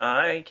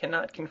 I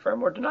cannot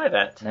confirm or deny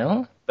that.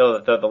 No? Though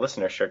the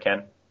listener sure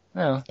can.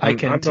 Oh. I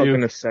can I'm too. not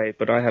going to say,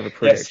 but I have a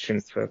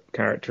prediction for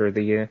Character of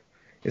the Year.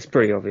 It's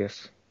pretty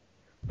obvious.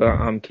 But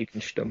I'm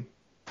keeping stum.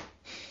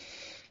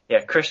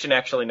 Yeah, Christian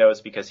actually knows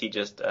because he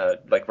just,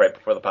 right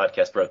before the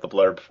podcast, wrote the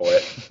blurb for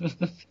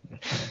it.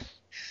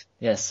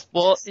 Yes.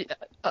 Well,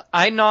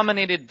 I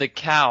nominated the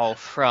cow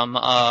from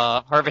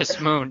Harvest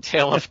Moon,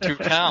 Tale of Two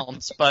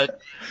Towns, but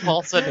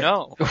Paul said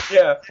no.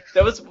 Yeah,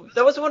 that was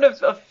one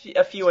of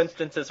a few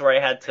instances where I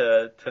had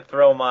to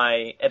throw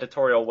my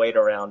editorial weight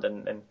around,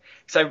 and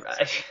because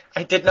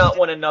I did not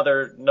want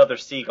another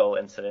Seagull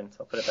incident.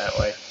 I'll put it that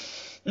way.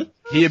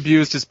 He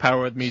abused his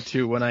power with me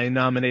too when I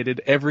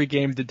nominated every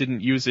game that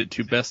didn't use it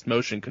to best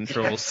motion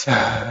controls.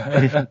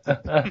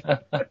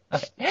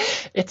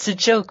 It's a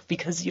joke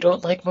because you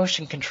don't like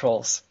motion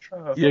controls.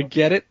 You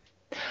get it?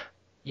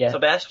 Yeah. So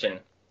Bastion.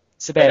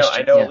 Sebastian.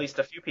 I know yeah. at least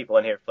a few people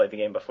in here have played the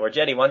game before.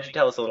 Jetty, why don't you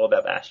tell us a little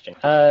about Bastion?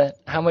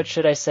 How much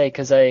should I say?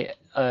 Because I,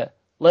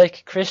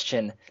 like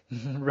Christian,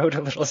 wrote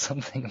a little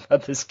something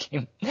about this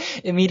game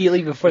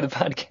immediately before the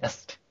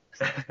podcast.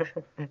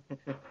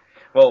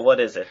 Well, what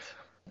is it?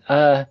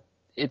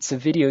 It's a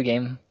video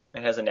game.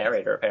 It has a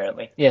narrator,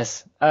 apparently.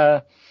 Yes.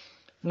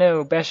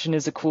 No, Bastion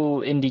is a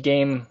cool indie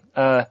game.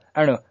 I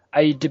don't know.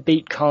 I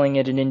debate calling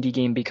it an indie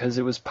game because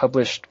it was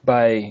published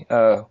by,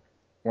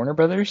 Warner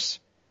Brothers.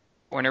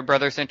 Warner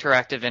Brothers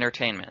Interactive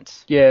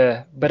Entertainment.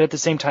 Yeah, but at the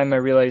same time, I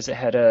realized it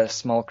had a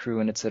small crew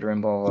and etc.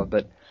 and blah, blah,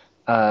 blah.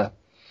 But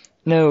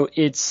no,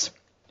 it's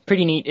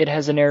pretty neat. It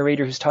has a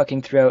narrator who's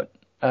talking throughout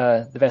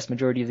the vast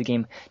majority of the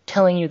game,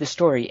 telling you the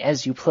story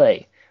as you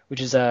play,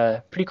 which is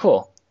pretty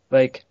cool.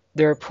 Like,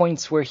 there are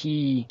points where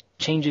he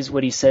changes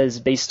what he says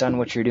based on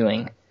what you're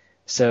doing.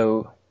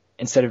 So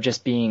instead of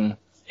just being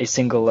a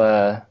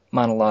single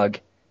monologue,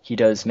 he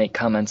does make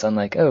comments on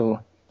like, oh,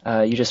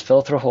 you just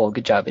fell through a hole.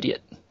 Good job,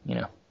 idiot. You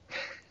know.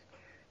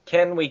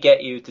 Can we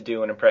get you to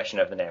do an impression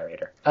of the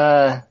narrator?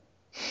 No.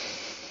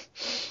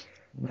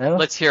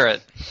 Let's hear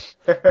it.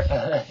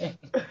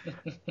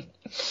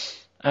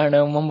 I don't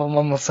know,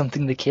 mumble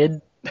something the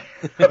kid.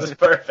 That was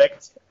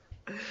perfect.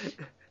 I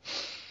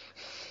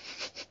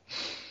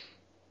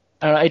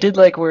don't know, I did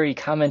like where he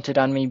commented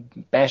on me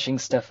bashing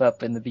stuff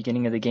up in the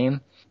beginning of the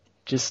game.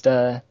 Just,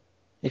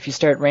 if you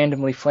start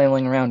randomly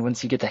flailing around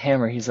once you get the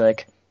hammer, he's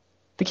like,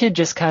 the kid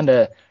just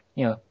kinda,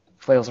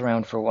 flails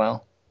around for a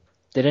while.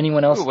 Did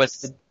anyone else,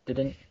 Ooh,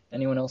 did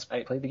anyone else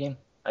play the game?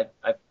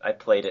 I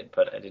played it,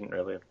 but I didn't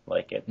really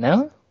like it.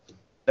 No?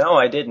 No,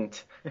 I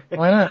didn't.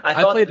 Why not? I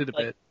thought, played it a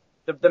bit.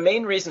 The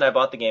main reason I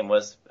bought the game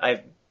was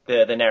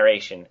the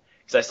narration,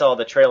 because I saw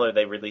the trailer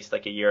they released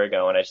like a year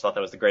ago, and I just thought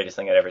that was the greatest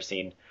thing I'd ever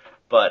seen.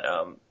 But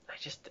I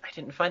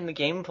didn't find the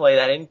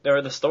gameplay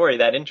or the story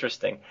that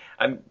interesting.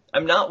 I'm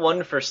not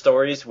one for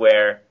stories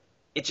where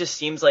it just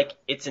seems like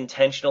it's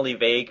intentionally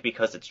vague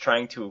because it's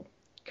trying to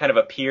kind of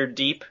appear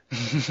deep,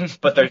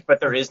 but there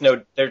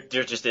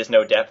just is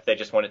no depth. They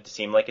just want it to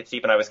seem like it's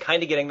deep, and I was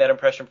kind of getting that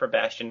impression from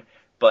Bastion.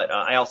 But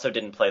I also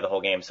didn't play the whole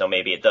game, so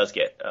maybe it does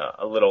get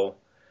a little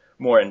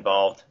more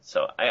involved.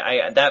 So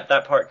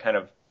that part kind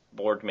of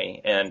bored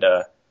me, and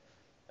I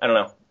don't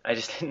know. I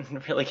just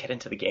didn't really get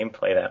into the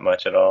gameplay that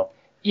much at all.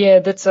 Yeah,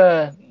 that's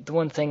the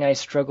one thing I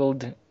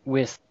struggled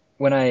with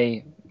when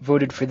I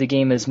voted for the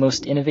game as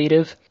most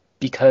innovative,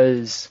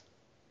 because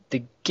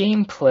the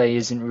gameplay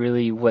isn't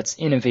really what's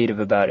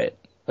innovative about it.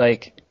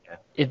 Like,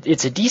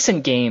 it's a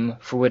decent game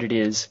for what it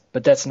is,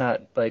 but that's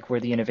not like where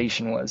the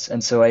innovation was.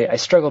 And so I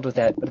struggled with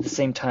that, but at the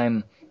same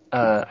time,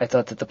 I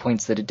thought that the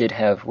points that it did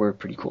have were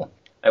pretty cool.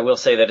 I will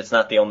say that it's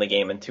not the only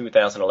game in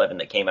 2011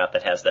 that came out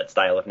that has that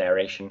style of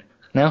narration.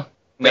 No?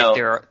 No.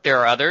 Wait, there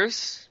are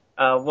others?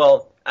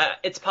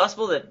 It's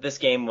possible that this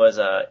game was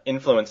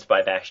influenced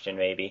by Bastion,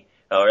 maybe,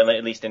 or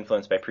at least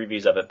influenced by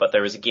previews of it. But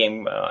there was a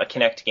game, a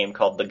Kinect game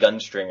called The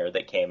Gunstringer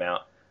that came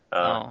out.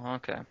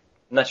 Okay.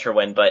 I'm not sure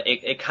when, but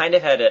it kind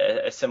of had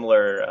a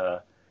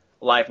similar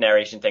live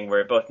narration thing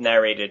where it both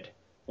narrated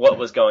what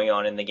was going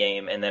on in the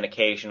game and then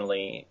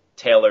occasionally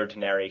tailored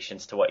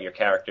narrations to what your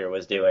character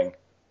was doing.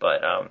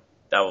 But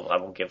I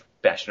will give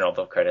Bastion all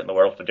the credit in the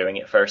world for doing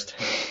it first.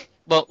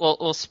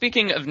 Well,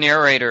 speaking of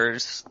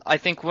narrators, I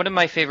think one of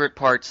my favorite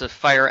parts of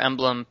Fire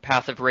Emblem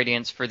Path of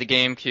Radiance for the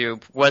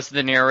GameCube was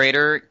the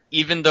narrator,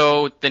 even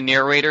though the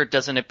narrator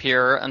doesn't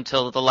appear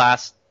until the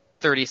last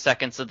 30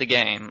 seconds of the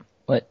game.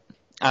 What?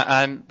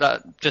 I'm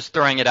just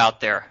throwing it out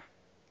there.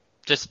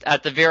 Just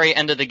at the very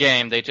end of the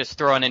game, they just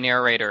throw in a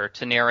narrator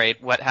to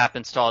narrate what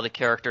happens to all the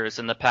characters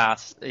in the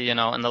past, in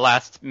the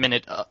last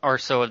minute or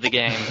so of the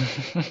game.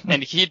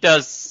 And he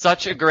does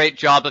such a great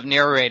job of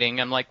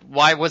narrating. I'm like,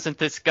 why wasn't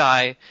this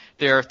guy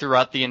there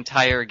throughout the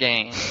entire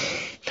game?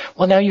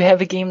 Well, now you have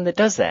a game that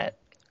does that.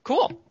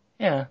 Cool.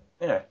 Yeah.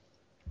 Yeah.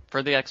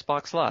 For the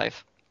Xbox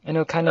Live. And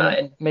it'll kind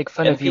of make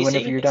fun of you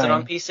whenever you're Is dying. it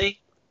on PC?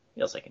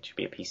 Feels like it should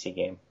be a PC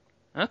game.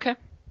 Okay.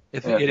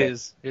 It Okay.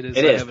 is. It is.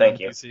 It I is, have thank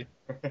on you. PC.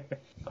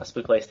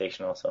 Possibly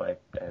PlayStation also.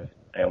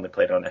 I only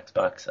played it on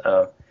Xbox.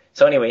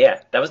 So anyway,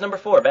 yeah, that was number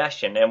 4,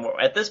 Bastion. And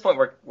at this point,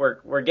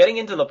 we're getting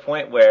into the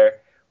point where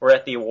we're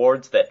at the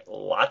awards that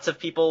lots of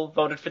people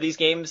voted for these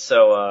games.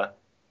 So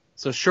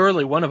So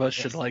surely one of us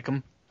should like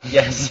them.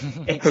 yes,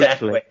 exactly.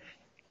 Hopefully.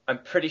 I'm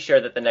pretty sure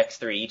that the next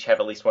 3 each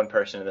have at least one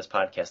person in this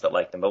podcast that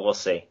liked them, but we'll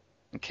see.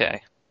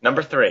 Okay.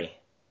 Number 3.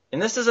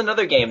 And this is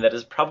another game that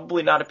is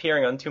probably not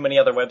appearing on too many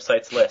other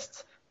websites'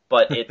 lists,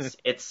 but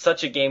it's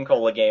such a Game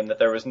Cola game that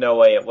there was no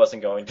way it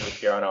wasn't going to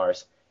appear on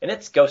ours. And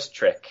it's Ghost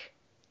Trick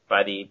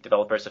by the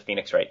developers of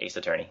Phoenix Wright Ace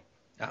Attorney.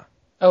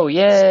 Oh,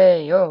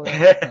 yay! Oh.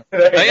 Yeah.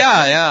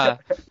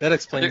 That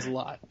explains a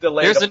lot.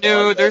 There's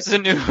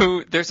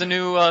a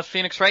new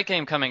Phoenix Wright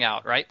game coming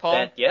out, right,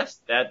 Paul?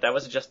 That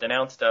was just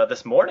announced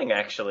this morning,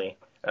 actually.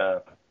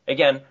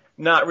 Again,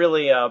 not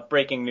really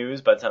breaking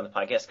news by the time the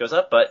podcast goes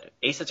up, but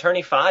Ace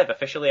Attorney 5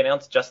 officially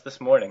announced just this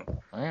morning.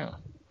 Wow.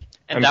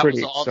 And I'm that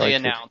pretty was all they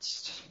excited.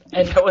 announced.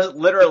 And That was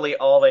literally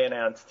all they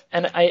announced.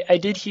 And I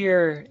did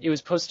hear it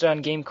was posted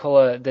on Game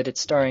Cola that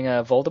it's starring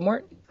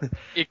Voldemort.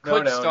 It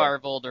could No. star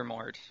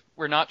Voldemort.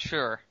 We're not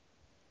sure.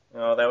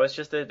 No, that was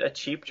just a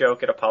cheap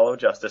joke at Apollo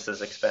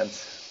Justice's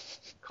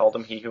expense. Called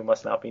him he who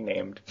must not be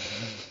named.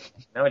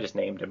 Now I just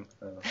named him.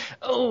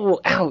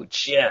 Oh,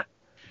 ouch. Yeah.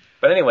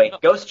 But anyway,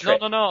 Ghost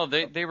Trick. No.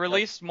 They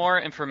released more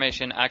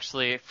information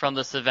actually from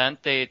this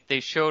event. They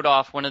showed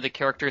off one of the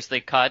characters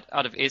they cut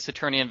out of Ace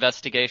Attorney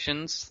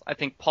Investigations. I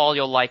think, Paul,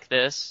 you'll like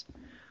this.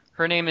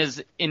 Her name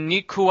is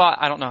Inikua.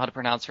 I don't know how to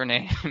pronounce her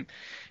name.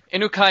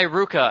 Inukai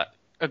Ruka.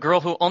 a girl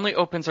who only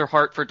opens her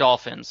heart for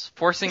dolphins,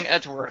 forcing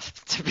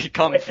Edgeworth to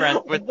become Wait,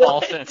 friends with what?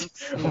 dolphins.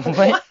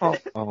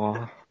 What?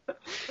 Oh,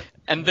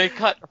 And they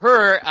cut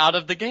her out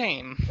of the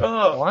game.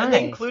 Oh, Why? and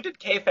they included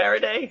Kay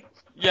Faraday?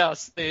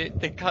 Yes, they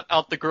cut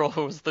out the girl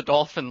who was the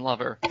dolphin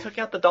lover, Took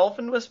out the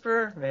Dolphin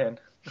Whisperer? Man.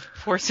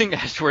 forcing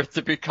Edgeworth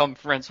to become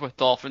friends with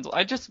dolphins.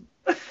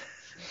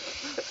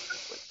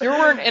 There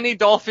weren't any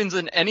dolphins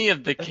in any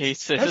of the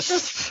cases. That's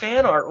just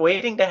fan art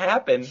waiting to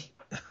happen.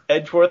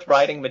 Edgeworth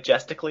riding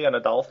majestically on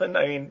a dolphin?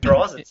 I mean,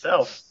 draws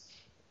itself.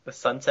 The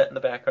sunset in the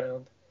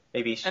background.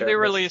 Maybe And they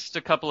released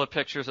a couple of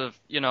pictures of,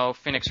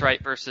 Phoenix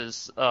Wright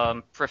versus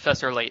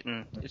Professor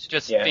Layton. It's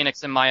just Yeah.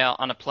 Phoenix and Maya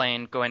on a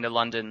plane going to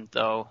London,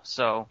 though,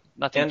 so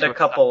nothing. And to a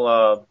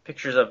couple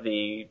pictures of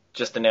the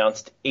just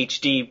announced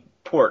HD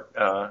port,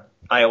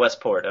 iOS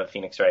port of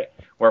Phoenix Wright,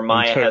 where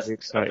Maya totally has a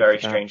excited very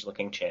for that. strange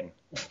looking chin.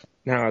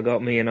 now I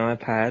got me an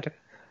iPad.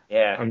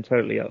 Yeah, I'm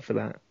totally up for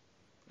that.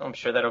 I'm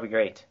sure that'll be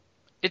great.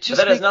 It But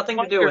that has nothing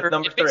to do with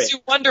number It makes 3.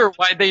 you wonder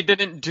why they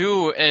didn't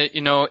do,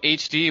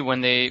 HD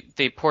when they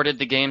ported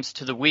the games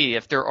to the Wii.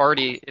 If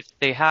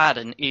they had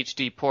an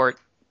HD port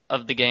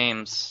of the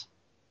games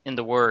in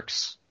the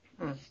works.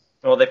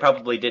 Well, they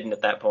probably didn't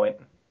at that point.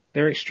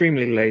 They're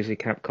extremely lazy,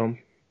 Capcom.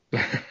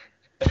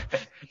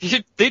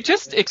 They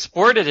just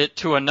exported it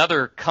to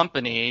another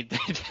company.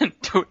 They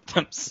didn't do it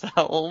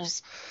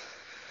themselves.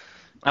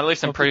 At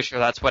least I'm pretty sure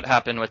that's what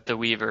happened with the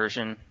Wii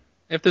version.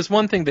 If there's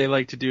one thing they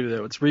like to do,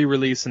 though, it's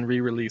re-release and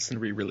re-release and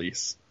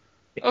re-release.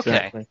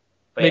 Exactly.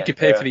 But Make yeah, you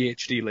pay for the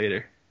HD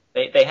later.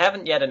 They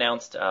haven't yet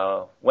announced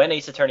when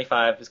Ace Attorney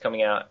 5 is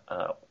coming out,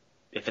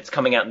 if it's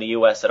coming out in the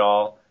U.S. at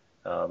all,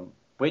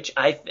 which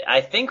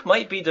I think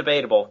might be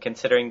debatable,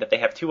 considering that they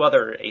have 2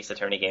 other Ace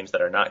Attorney games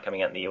that are not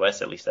coming out in the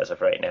U.S., at least as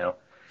of right now.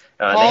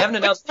 They haven't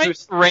announced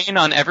It's like rain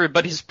on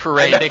everybody's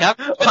parade. They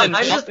haven't even I'm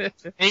announced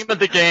just- the name of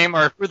the game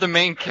or who the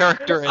main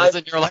character is,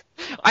 and you're like,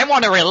 I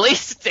want a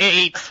release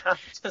date!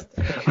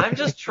 I'm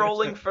just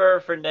trolling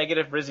for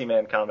negative Rizzy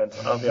Man comments,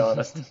 I'll be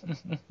honest.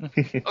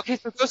 Okay,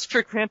 so Ghost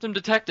Trick Phantom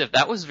Detective,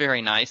 that was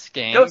very nice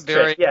game. Ghost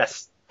very Trick,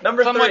 yes.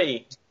 Number somewhat-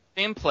 3.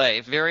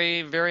 gameplay,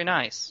 very, very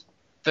nice.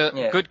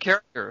 Good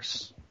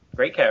characters.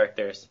 Great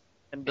characters.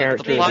 And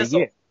Character of the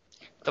year.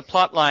 The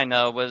plot line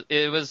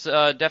was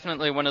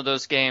definitely one of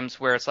those games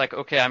where it's like,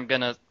 okay, I'm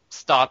gonna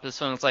stop as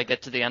soon as I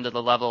get to the end of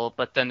the level,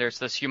 but then there's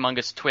this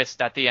humongous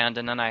twist at the end,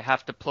 and then I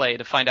have to play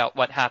to find out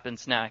what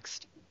happens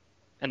next.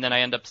 And then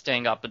I end up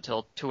staying up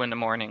until 2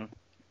 a.m.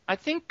 I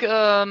think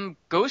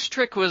Ghost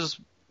Trick was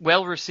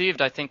well received,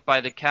 I think,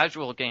 by the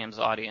casual games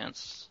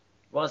audience.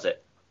 Was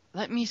it?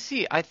 Let me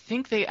see. I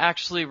think they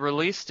actually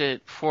released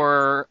it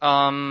for,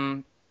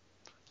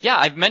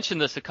 I've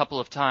mentioned this a couple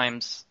of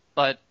times,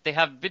 but they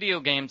have video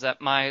games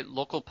at my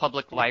local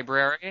public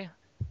library,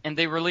 and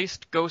they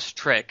released Ghost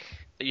Trick,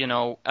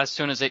 as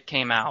soon as it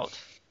came out.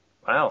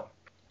 Wow.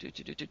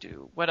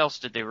 What else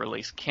did they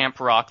release? Camp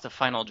Rock, The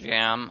Final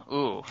Jam.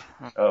 Ooh.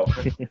 Oh.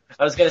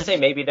 I was going to say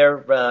maybe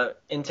they're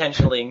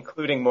intentionally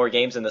including more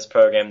games in this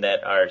program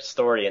that are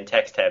story and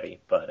text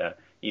heavy, but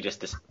you just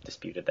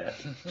disputed that.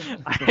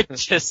 I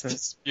just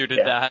disputed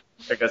Yeah. that.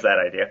 There goes that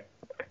idea.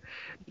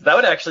 That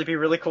would actually be a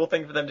really cool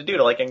thing for them to do,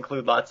 to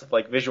include lots of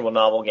visual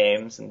novel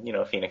games and,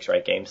 Phoenix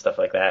Wright games, stuff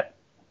like that.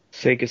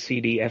 Sega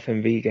CD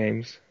FMV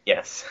games.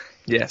 Yes.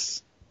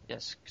 Yes.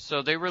 Yes.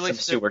 So they Some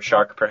released Sewer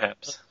Shark,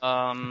 perhaps.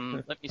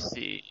 let me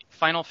see.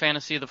 Final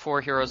Fantasy, The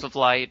Four Heroes of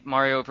Light,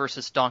 Mario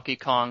vs. Donkey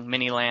Kong,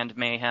 Miniland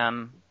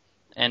Mayhem,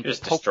 and You're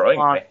just destroying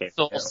my Pokemon favorite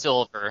Soul now.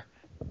 Silver.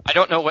 I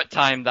don't know what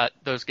time that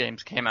those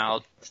games came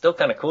out. Still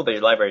kind of cool that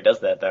your library does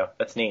that, though.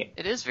 That's neat.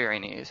 It is very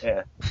neat.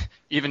 Yeah.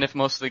 Even if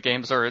most of the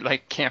games are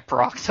like Camp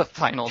Rock, The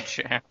Final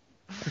Jam.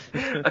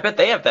 I bet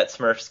they have that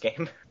Smurfs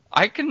game.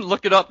 I can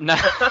look it up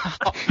now.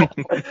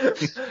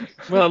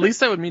 Well, at least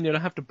that would mean you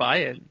don't have to buy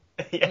it.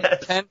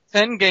 Yes. 10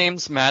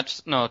 titles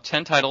match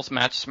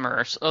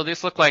Smurfs. Oh,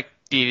 these look like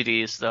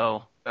DVDs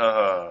though.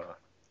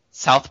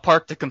 South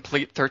Park: The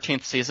Complete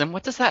 13th Season.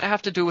 What does that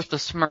have to do with the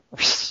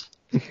Smurfs?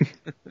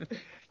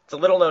 It's a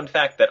little known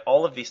fact that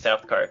all of these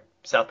South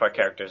Park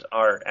characters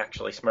are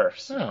actually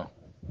Smurfs. Oh.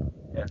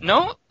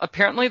 No,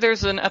 apparently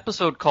there's an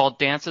episode called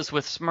Dances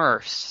with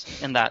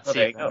Smurfs in that Oh,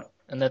 there you season. go.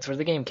 And that's where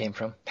the game came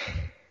from.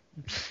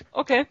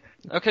 Okay,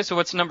 so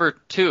what's number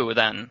 2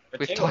 then? Number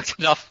We've 2. talked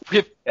enough.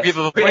 We've Yes.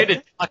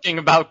 avoided talking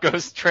about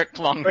Ghost Trick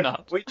long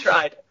enough. We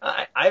tried.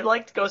 I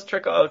liked Ghost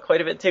Trick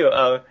quite a bit, too.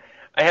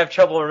 I have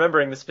trouble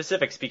remembering the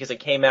specifics because it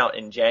came out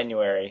in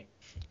January.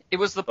 It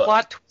was the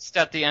plot twist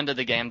at the end of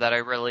the game that I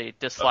really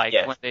disliked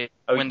yes.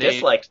 when they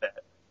Disliked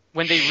that.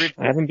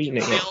 I haven't beaten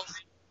it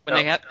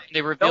yet.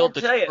 they revealed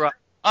Don't say it.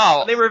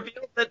 Oh, They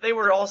revealed that they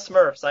were all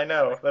Smurfs. I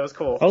know. That was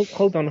cool. Oh,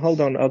 hold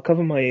on. I'll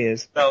cover my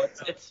ears. No,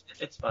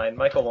 it's fine.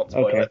 Michael won't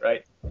spoil Okay. it,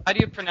 right? how do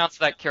you pronounce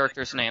that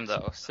character's name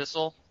though?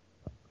 Sissel?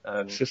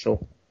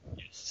 Sissel.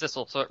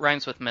 Sissel, so it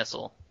rhymes with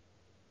missile.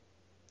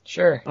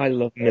 Sure. I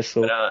love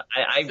Missile. But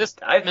I This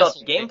thought the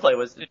missile gameplay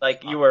was,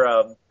 like you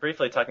were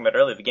briefly talking about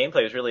earlier, the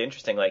gameplay was really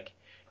interesting. Like,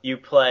 you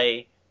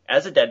play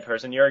as a dead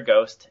person, you're a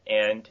ghost,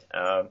 and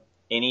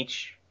in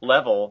each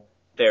level,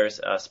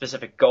 there's a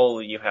specific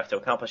goal you have to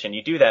accomplish, and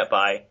you do that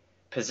by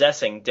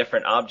possessing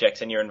different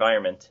objects in your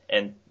environment.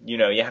 And,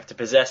 you have to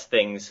possess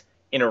things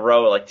in a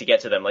row, like, to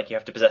get to them. Like, you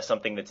have to possess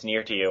something that's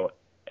near to you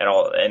at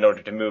all in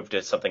order to move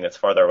to something that's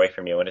farther away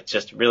from you. And it's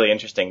just really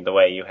interesting the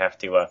way you have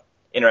to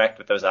interact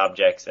with those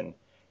objects and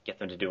get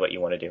them to do what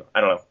you want to do.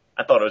 I don't know.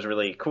 I thought it was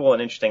really cool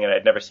and interesting, and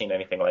I'd never seen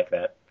anything like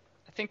that.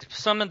 I think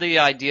some of the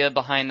idea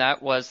behind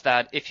that was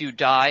that if you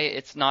die,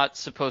 it's not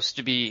supposed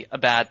to be a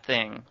bad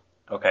thing.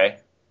 Okay.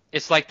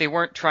 It's like they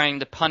weren't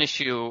trying to punish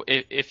you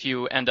if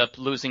you end up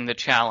losing the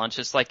challenge.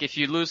 It's like if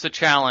you lose the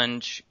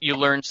challenge, you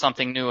learn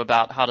something new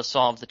about how to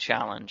solve the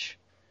challenge.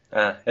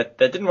 That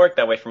didn't work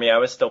that way for me. I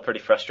was still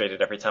pretty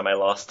frustrated every time I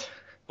lost.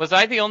 Was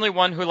I the only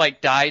one who, like,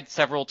 died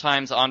several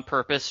times on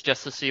purpose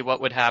just to see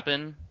what would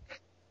happen?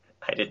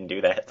 I didn't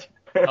do that.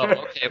 Oh,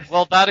 okay.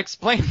 Well, that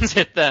explains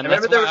it then.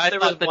 That's why I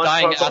thought the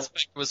dying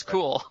aspect was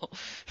cool.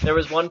 There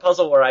was one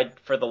puzzle where I,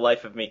 for the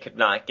life of me, could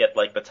not get,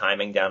 like, the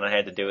timing down. I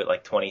had to do it,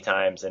 like, 20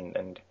 times,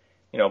 and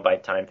by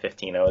time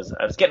 15, I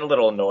was getting a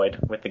little annoyed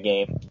with the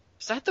game.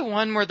 Is that the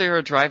one where they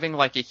were driving,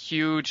 like, a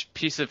huge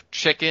piece of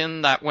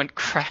chicken that went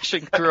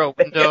crashing through a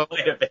window?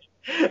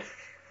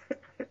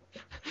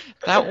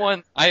 That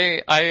one,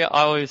 I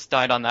always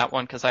died on that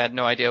one because I had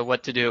no idea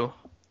what to do.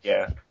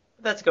 Yeah.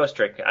 That's Ghost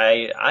Trick.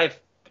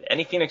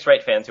 Any Phoenix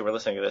Wright fans who are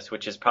listening to this,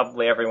 which is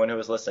probably everyone who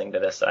is listening to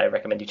this, I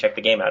recommend you check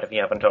the game out if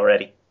you haven't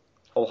already,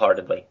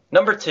 wholeheartedly.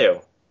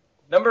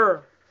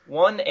 Number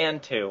 1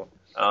 and 2.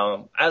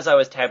 As I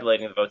was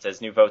tabulating the votes as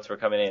new votes were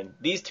coming in,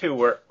 these two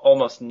were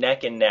almost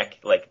neck and neck,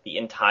 like, the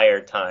entire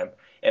time.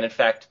 And in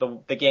fact,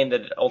 the game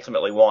that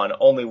ultimately won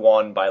only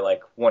won by,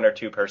 like, 1 or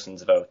 2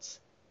 persons' votes.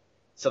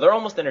 So they're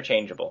almost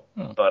interchangeable.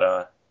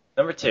 But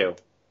number 2,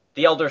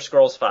 The Elder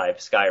Scrolls V,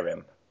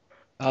 Skyrim.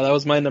 Oh, that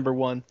was my number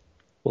 1.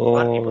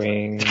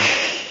 Boring.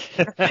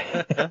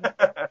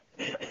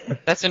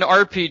 That's an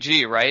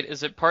RPG, right?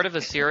 Is it part of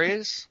a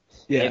series?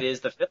 Yeah. It is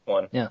the 5th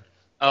one. Yeah.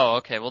 Oh,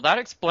 okay. Well, that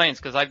explains,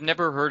 because I've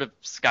never heard of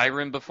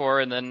Skyrim before,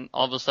 and then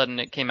all of a sudden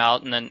it came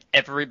out, and then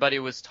everybody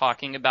was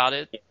talking about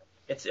it.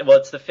 It's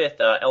the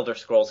 5th Elder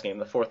Scrolls game.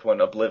 The 4th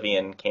one,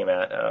 Oblivion, came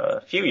out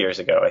a few years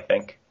ago, I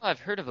think. Oh, I've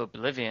heard of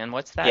Oblivion.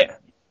 What's that? Yeah.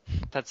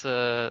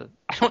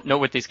 I don't know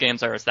what these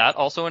games are. Is that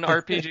also an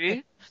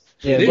RPG?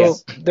 Yeah, It well,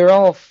 is. they're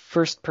all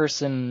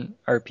first-person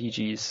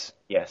RPGs.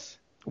 Yes.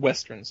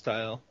 Western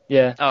style.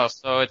 Yeah, Oh,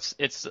 so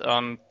it's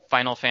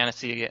Final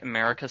Fantasy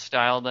America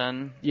style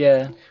then?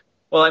 yeah.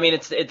 Well, I mean,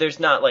 there's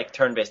not, like,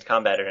 turn-based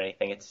combat or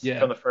anything. It's Yeah.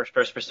 from the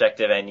first-person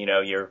perspective, and,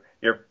 you're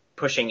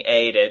pushing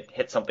A to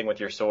hit something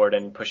with your sword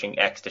and pushing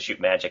X to shoot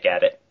magic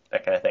at it,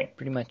 that kind of thing.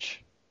 Pretty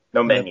much.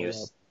 No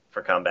menus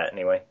for combat,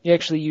 anyway. You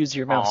actually use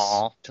your mouse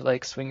Aw. to,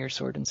 like, swing your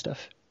sword and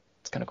stuff.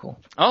 It's kind of cool.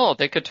 Oh,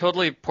 they could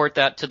totally port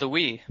that to the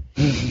Wii.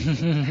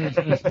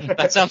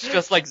 That sounds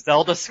just like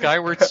Zelda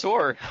Skyward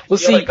Sword. Well, I feel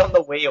see, like on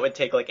the Wii it would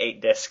take, like,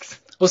 8 discs.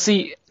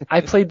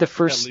 I played the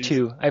first least.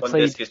 two. One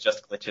disc is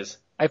just glitches.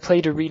 I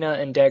played Arena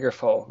and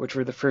Daggerfall, which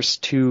were the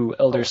first 2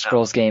 Elder wow.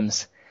 Scrolls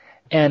games.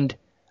 And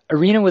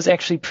Arena was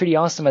actually pretty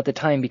awesome at the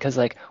time because,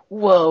 like,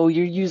 whoa,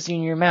 you're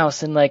using your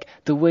mouse, and, like,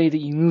 the way that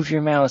you move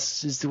your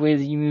mouse is the way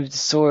that you move the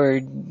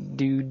sword,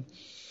 dude.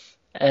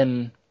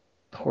 And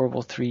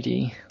horrible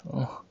 3D.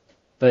 Oh.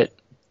 But,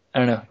 I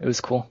don't know, it was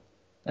cool.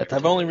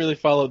 I've only really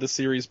followed the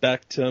series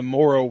back to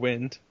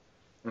Morrowind.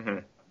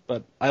 Mm-hmm.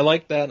 But I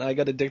like that, and I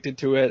got addicted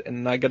to it,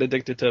 and I got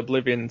addicted to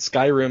Oblivion.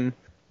 Skyrim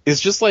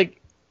is just,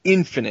 like,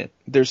 infinite.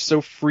 There's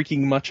so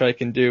freaking much I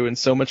can do, and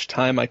so much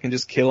time I can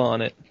just kill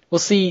on it. Well,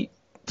 see,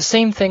 the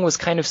same thing was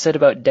kind of said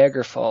about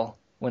Daggerfall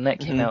when that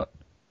came out.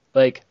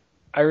 Like,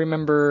 I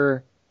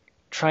remember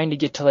trying to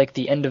get to, like,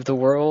 the end of the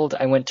world.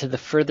 I went to the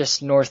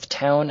furthest north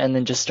town and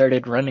then just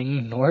started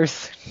running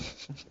north.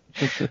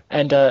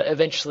 And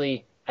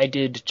eventually I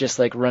did just,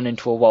 like, run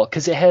into a wall.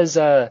 Because it has,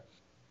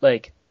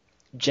 like,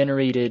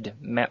 generated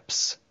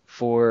maps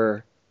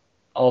for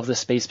all of the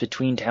space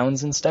between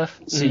towns and stuff.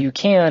 So you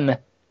can,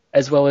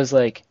 as well as,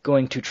 like,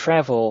 going to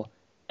travel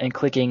and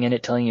clicking and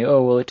it telling you,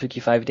 oh, well, it took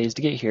you 5 days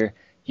to get here,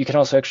 you can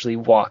also actually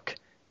walk,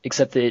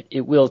 except that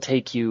it will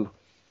take you,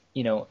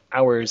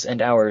 hours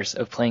and hours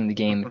of playing the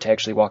game to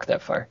actually walk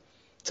that far.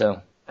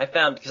 So I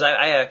found, because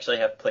I actually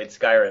have played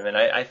Skyrim, and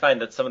I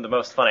find that some of the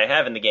most fun I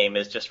have in the game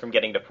is just from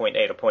getting to point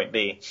A to point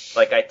B.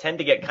 Like, I tend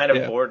to get kind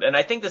of bored, and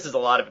I think this is a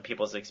lot of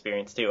people's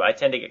experience too. I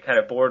tend to get kind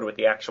of bored with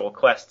the actual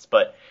quests,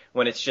 but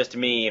when it's just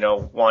me,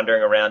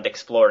 wandering around,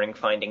 exploring,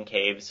 finding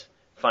caves,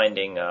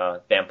 finding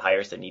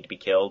vampires that need to be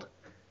killed,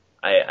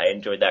 I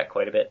enjoyed that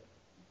quite a bit.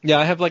 Yeah,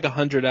 I have like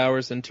 100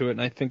 hours into it,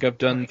 and I think I've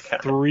done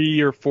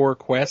 3 or 4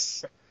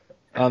 quests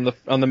on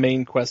the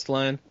main quest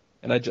line.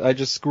 And I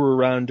just screw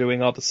around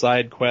doing all the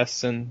side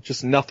quests and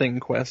just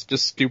nothing quests,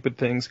 just stupid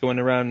things, going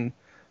around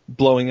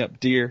blowing up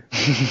deer.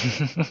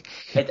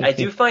 I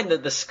do find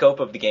that the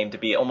scope of the game to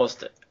be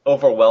almost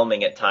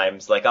overwhelming at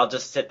times. Like, I'll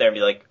just sit there and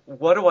be like,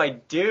 what do I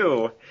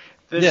do?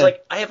 There's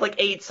I have like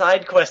 8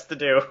 side quests to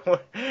do.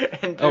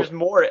 And there's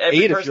more.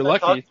 Every 8 if you're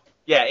lucky.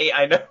 Yeah, 8,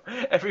 I know.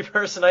 Every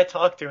person I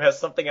talk to has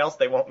something else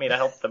they want me to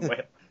help them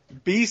with.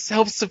 Be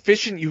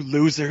self-sufficient, you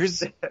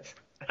losers.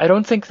 I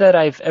don't think that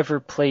I've ever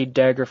played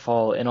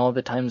Daggerfall, and all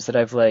the times that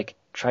I've like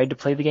tried to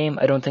play the game,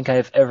 I don't think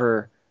I've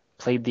ever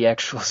played the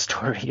actual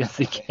story of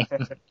the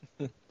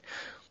game.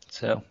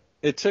 So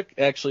It took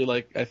actually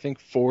like I think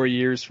 4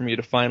 years for me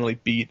to finally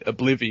beat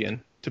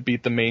Oblivion, to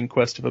beat the main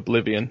quest of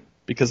Oblivion,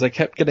 because I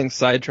kept getting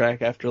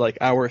sidetracked after like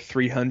hour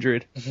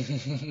 300.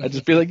 I'd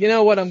just be like, you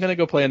know what, I'm gonna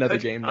go play another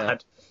game now.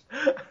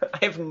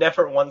 I've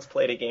never once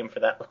played a game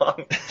for that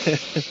long.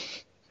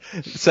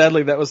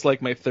 Sadly, that was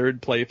like my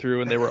third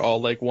playthrough, and they were all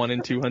like 1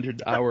 and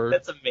 200 hour.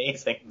 That's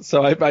amazing.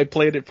 So I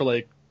played it for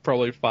like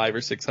probably 500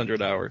 or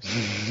 600 hours.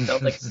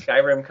 Sounds like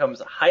Skyrim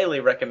comes highly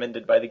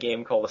recommended by the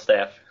Game Cola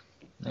staff.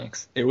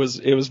 thanks. It was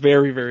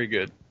very, very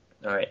good.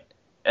 All right.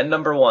 And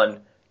number one,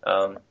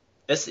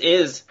 this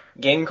is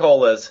Game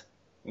Cola's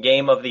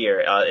Game of the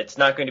Year. It's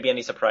not going to be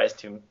any surprise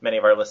to many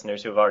of our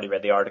listeners who have already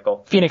read the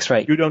article. Phoenix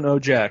Wright. You don't know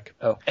Jack.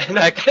 And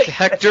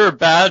Hector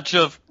Badge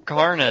of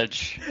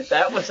Carnage.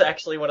 that was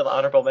actually one of the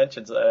honorable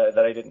mentions that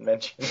I didn't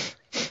mention.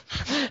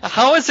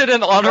 How is it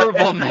an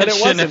honorable And it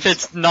mention wasn't. if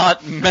it's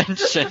not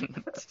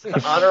mentioned?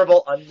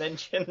 Honorable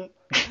unmentioned.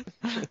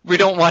 We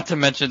don't want to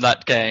mention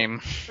that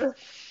game.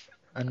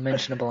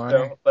 Unmentionable honor.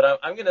 No, but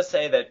I'm going to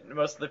say that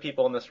most of the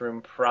people in this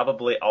room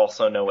probably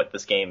also know what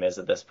this game is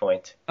at this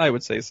point. I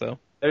would say so.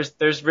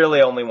 There's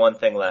really only one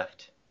thing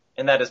left,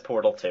 and that is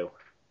Portal 2.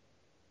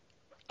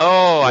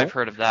 Oh, I've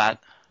heard of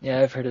that. Yeah,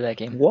 I've heard of that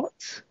game.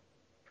 What?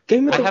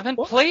 Game of I the- haven't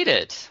what? played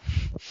it.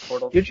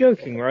 Portal. You're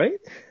joking, right?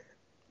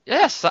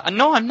 Yes,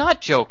 no, I'm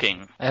not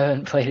joking. I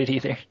haven't played it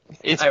either.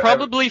 It's I-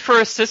 probably for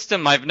a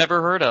system I've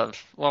never heard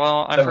of.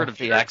 Well, I've Oh, heard of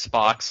the sure.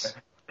 Xbox.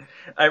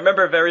 I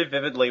remember very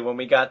vividly when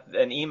we got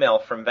an email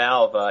from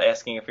Valve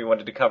asking if we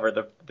wanted to cover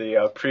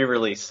the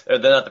pre-release, or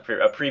not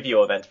the a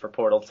preview event for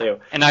Portal 2.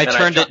 And I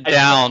turned it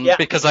down yeah,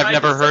 because I I've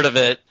never heard of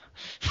it.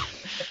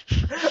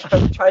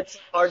 I've tried so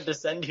hard to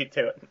send you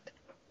to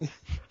it.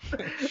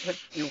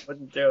 You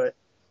wouldn't do it.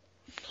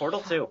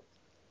 Portal 2.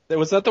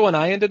 Was that the one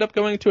I ended up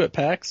going to at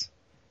PAX?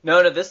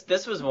 No,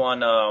 this was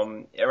one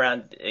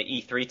around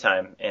E3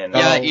 time, and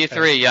Yeah, okay.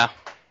 E3, yeah.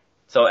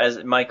 so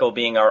as Michael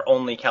being our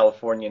only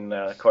Californian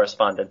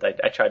correspondent,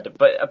 I tried to.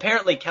 But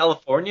apparently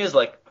California is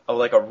like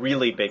a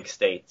really big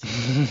state,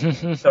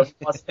 so he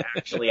wasn't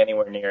actually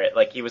anywhere near it.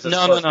 Like he was. No.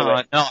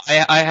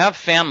 I have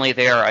family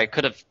there. I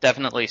could have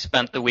definitely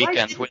spent the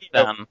weekend with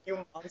them.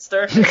 You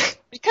monster.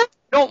 Because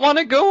I don't want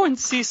to go and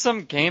see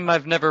some game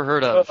I've never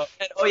heard of.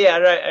 Oh yeah,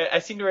 right. I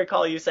seem to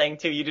recall you saying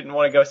too you didn't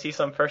want to go see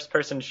some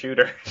first-person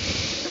shooter,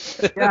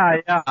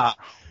 Yeah.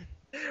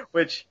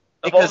 which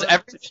Because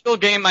every single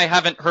game I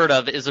haven't heard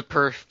of is a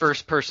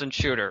first-person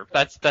shooter.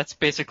 That's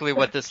basically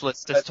what this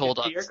list has told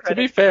us. your To be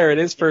credit, fair, it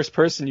is first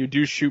person. You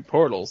do shoot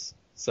portals,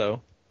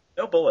 so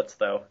no bullets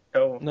though.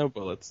 no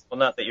bullets. Well,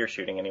 not that you're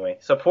shooting anyway.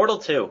 So Portal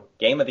 2,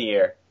 Game of the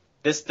Year.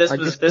 This I was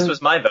just this don't-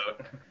 was my vote.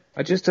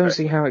 I just don't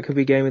see how it could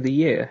be Game of the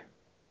Year.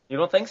 You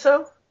don't think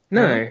so?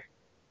 No.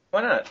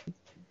 Why not?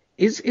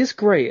 It's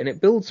great, and it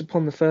builds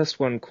upon the first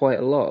one quite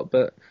a lot,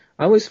 but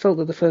I always felt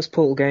that the first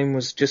Portal game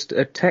was just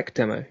a tech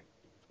demo.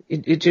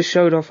 It just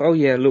showed off, oh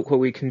yeah, look what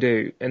we can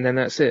do, and then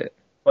that's it.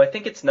 Well, I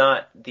think it's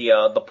not the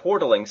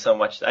portaling so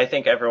much. I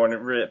think everyone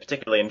really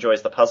particularly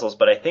enjoys the puzzles,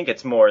 but I think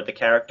it's more the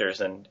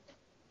characters and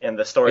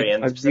the story,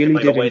 and I specifically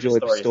really did the way enjoy the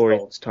the story is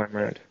told. this time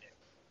round.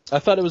 I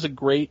thought it was a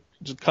great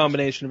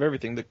combination of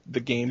everything.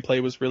 The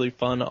gameplay was really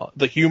fun.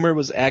 The humor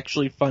was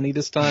actually funny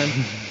this time.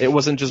 It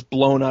wasn't just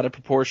blown out of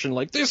proportion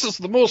like, this is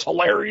the most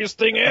hilarious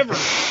thing ever.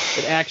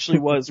 It actually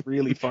was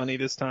really funny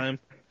this time.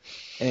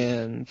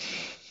 And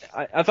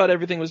I thought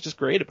everything was just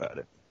great about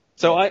it.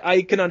 So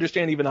I can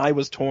understand even I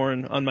was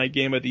torn on my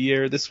Game of the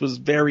Year. This was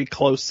very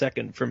close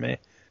second for me.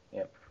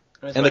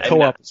 And the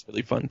co-op was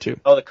really fun too.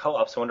 Oh, the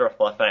co-op's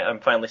wonderful. I'm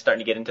finally starting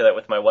to get into that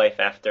with my wife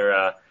after,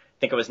 I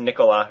think it was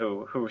Nicola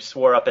who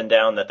swore up and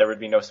down that there would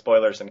be no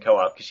spoilers in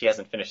co-op because she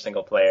hasn't finished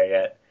single player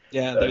yet.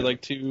 Yeah, they're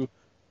like two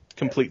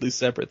completely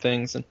separate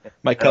things. And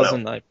my don't know. cousin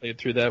and I played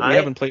through that. We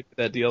haven't played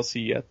that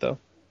DLC yet though.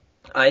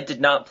 I did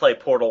not play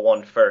Portal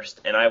 1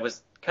 first, and I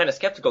was kind of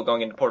skeptical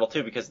going into Portal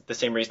 2 because the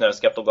same reason I was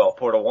skeptical about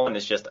Portal 1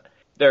 is just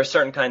there are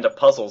certain kinds of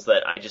puzzles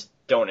that I just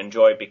don't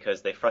enjoy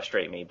because they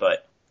frustrate me,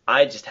 but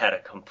I just had a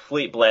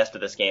complete blast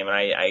with this game, and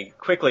I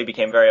quickly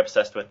became very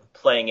obsessed with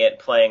playing it,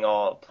 playing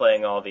all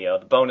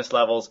the bonus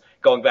levels,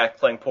 going back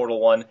playing Portal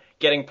 1,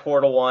 getting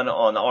Portal 1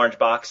 on the orange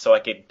box so I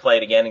could play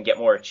it again and get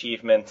more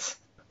achievements,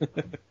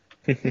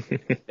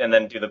 and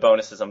then do the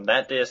bonuses on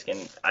that disc,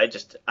 and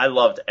I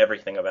loved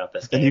everything about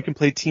this game. And you can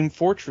play Team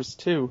Fortress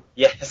too.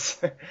 Yes.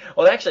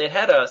 Well, actually, it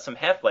had some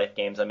Half-Life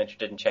games I'm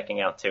interested in checking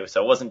out too,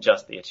 so it wasn't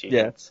just the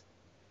achievements.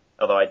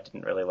 Although I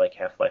didn't really like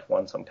Half-Life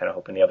 1, so I'm kind of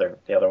hoping the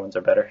other ones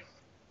are better.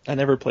 I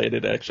never played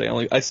it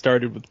actually. I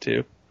started with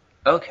 2.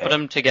 Okay. Put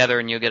them together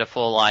and you get a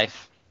full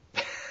life.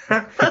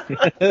 I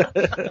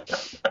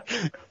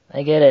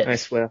get it. I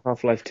swear,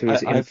 Half-Life 2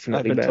 is I've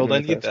infinitely been better told I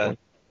than the need first that. one.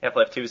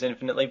 Half-Life 2 is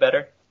infinitely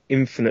better?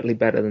 Infinitely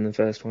better than the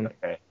first one.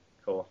 Okay,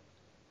 cool.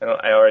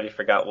 I already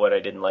forgot what I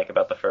didn't like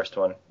about the first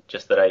one.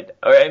 Just that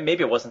or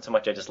maybe it wasn't so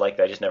much I disliked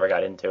it, I just never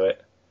got into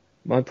it.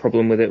 My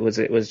problem with it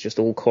was just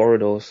all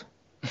corridors.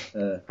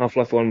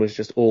 Half-Life 1 was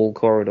just all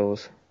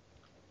corridors.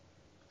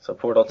 So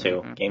Portal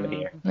 2, Game of the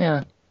Year.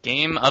 Yeah.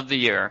 Game of the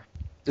year.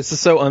 This is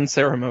so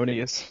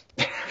unceremonious.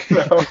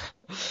 No.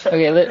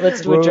 Okay,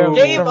 let's do a drum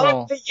Game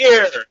roll. of the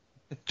Year!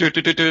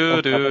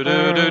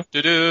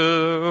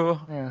 Do.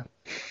 Yeah.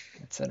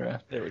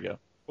 Etc. There we go.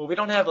 Well, we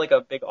don't have like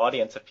a big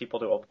audience of people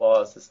to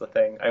applause, is the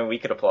thing. I mean, we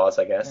could applause,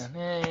 I guess.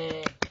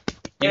 Yay.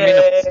 You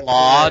mean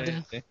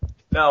applaud?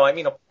 No, I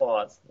mean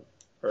applause.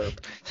 Verb.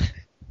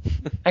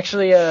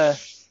 Actually,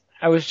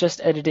 I was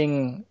just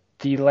editing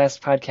the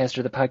last podcast,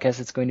 or the podcast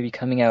that's going to be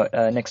coming out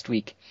next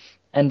week.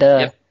 And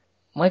Yep.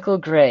 Michael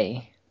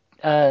Gray.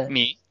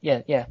 Me?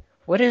 Yeah.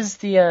 What is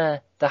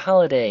the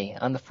holiday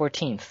on the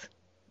 14th?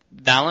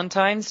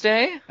 Valentine's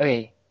Day?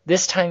 Okay,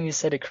 this time you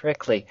said it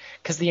correctly,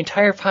 because the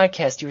entire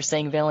podcast you were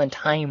saying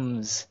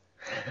Valentine's,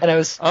 and I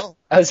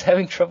was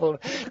having trouble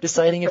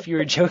deciding if you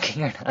were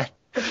joking or not.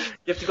 You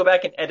have to go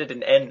back and edit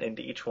an N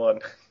into each one.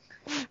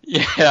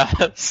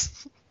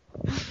 Yes.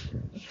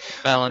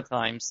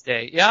 Valentine's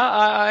Day. Yeah,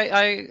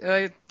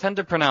 I tend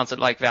to pronounce it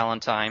like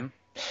Valentine.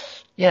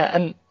 Yeah,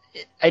 and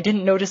I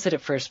didn't notice it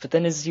at first, but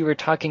then as you were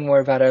talking more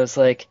about it, I was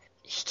like,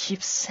 he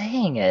keeps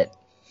saying it.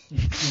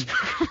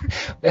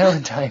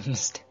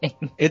 Valentine's Day.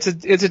 It's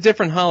a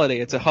different holiday.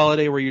 It's a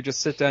holiday where you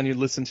just sit down, you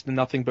listen to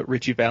nothing but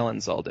Richie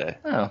Valens all day.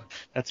 Oh,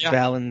 That's Yeah.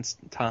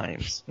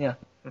 Valentine's. yeah.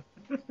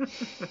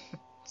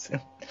 So,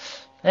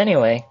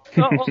 anyway,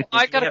 Oh, well,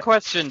 I got a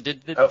question.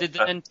 Did the I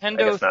Nintendo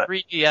guess not.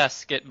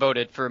 3DS get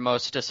voted for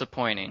most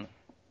disappointing?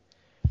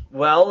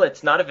 Well,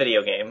 it's not a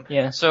video game.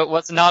 yeah. So it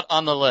was not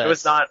on the list. It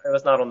was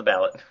not on the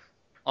ballot.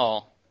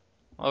 Oh,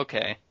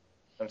 okay.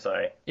 I'm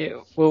sorry.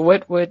 Well,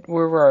 what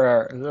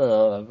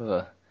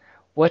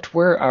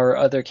were our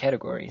other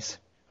categories?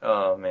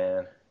 Oh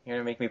man, you're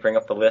gonna make me bring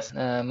up the list.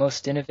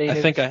 Most innovative.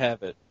 I think I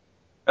have it.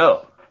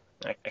 Oh,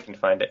 I can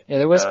find it. Yeah,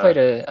 there was quite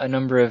a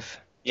number of.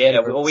 Yeah,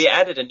 categories. well, we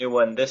added a new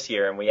one this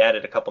year, and we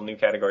added a couple new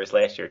categories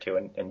last year too,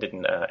 and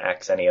didn't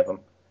axe any of them.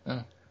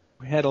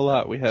 We had a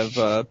lot. We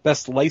have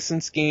best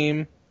licensed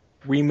game,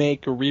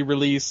 remake or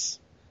re-release,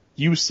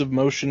 use of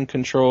motion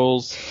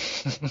controls.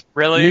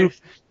 Really? New,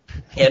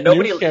 Yeah, New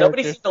nobody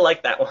character. seemed to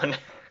like that one.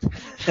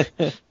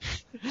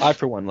 I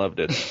for one loved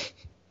it.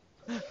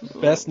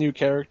 Best new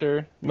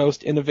character,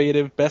 most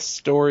innovative, best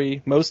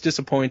story, most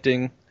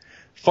disappointing,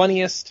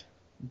 funniest,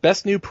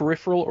 best new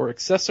peripheral or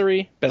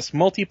accessory, best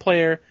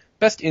multiplayer,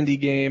 best indie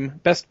game,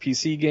 best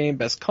PC game,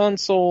 best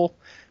console,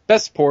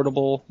 best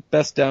portable,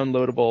 best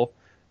downloadable,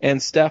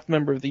 and staff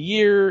member of the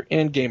year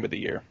and game of the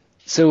year.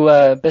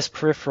 So, best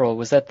peripheral,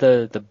 was that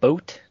the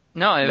boat?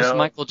 No, it was No.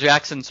 Michael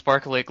Jackson's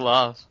Sparkly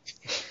Gloves.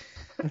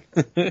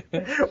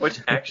 Which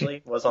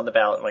actually was on the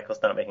ballot.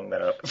 Michael's not making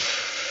that up.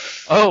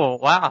 Oh,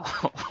 wow.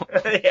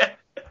 Yeah.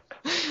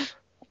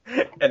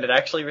 And it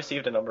actually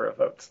received a number of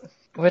votes.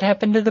 What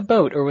happened to the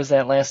boat, or was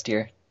that last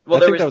year? Well, I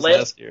there think that was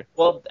last year.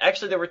 Well,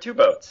 actually, there were two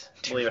boats.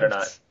 Believe it or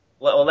not.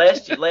 Well,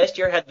 last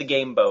year had the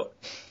game boat,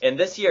 and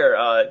this year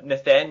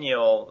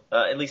Nathaniel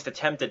at least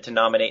attempted to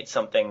nominate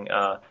something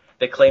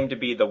that claimed to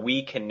be the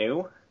Wii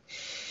Canoe.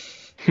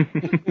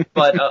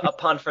 But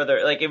upon further,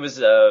 it was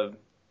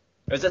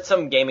at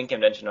some gaming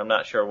convention. I'm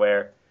not sure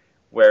where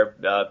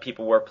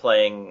people were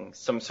playing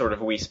some sort of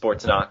Wii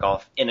Sports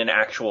knockoff in an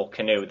actual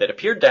canoe that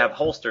appeared to have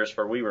holsters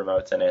for Wii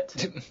remotes in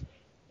it.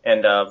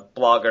 And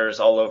bloggers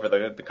all over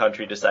the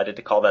country decided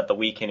to call that the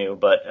Wii Canoe.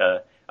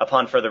 But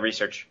upon further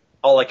research,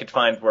 all I could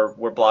find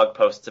were blog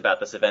posts about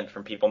this event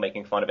from people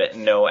making fun of it,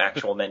 and no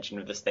actual mention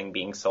of this thing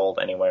being sold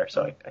anywhere.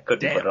 So I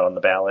couldn't put it on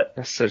the ballot.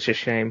 That's such a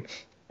shame.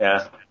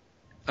 Yeah.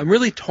 I'm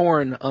really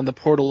torn on the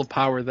Portal of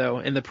Power though,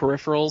 and the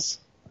peripherals.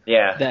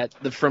 Yeah.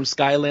 From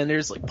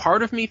Skylanders.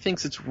 Part of me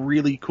thinks it's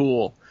really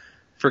cool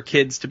for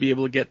kids to be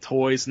able to get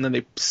toys, and then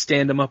they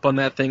stand them up on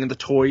that thing and the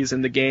toys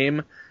in the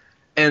game.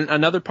 And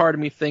another part of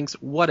me thinks,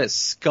 what a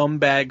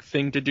scumbag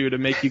thing to do to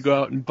make you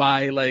go out and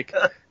buy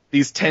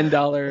these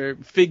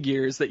 $10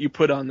 figures that you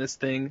put on this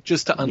thing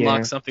just to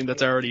unlock something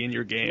that's already in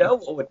your game. You know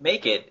what would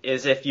make it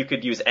is if you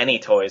could use any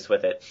toys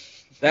with it.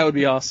 That would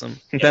be awesome.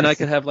 Then I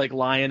could have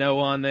Lion-O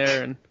on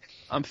there, and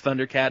I'm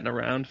Thundercatting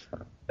around.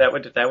 That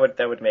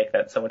would make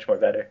that so much more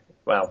better.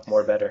 Wow,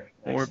 more better.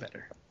 Nice. More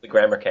better. The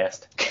grammar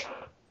cast.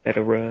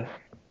 Betterer.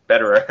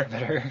 Betterer.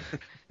 Better.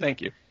 Thank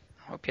you.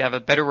 Hope you have a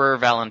betterer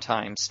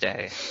Valentine's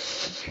Day.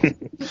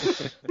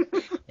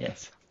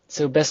 Yes.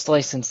 So, best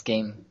licensed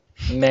game,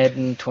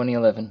 Madden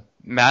 2011.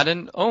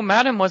 Madden? Oh,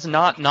 Madden was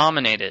not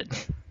nominated.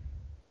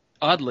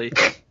 Oddly.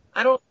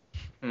 I don't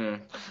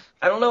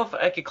know if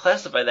I could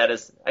classify that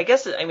as. I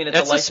guess it's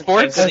That's a a license.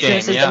 sports I was gonna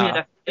game, say, yeah.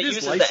 It It is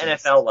uses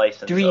licensed. the NFL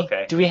license.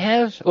 Okay. Do we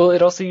have? Well,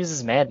 it also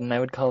uses Madden. I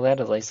would call that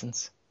a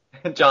license.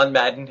 John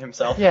Madden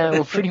himself. Yeah,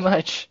 well, pretty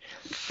much.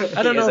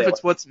 I don't He know is if a-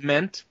 it's what's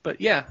meant, but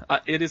yeah,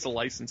 it is a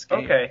licensed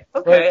game. Okay.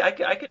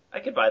 I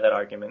could buy that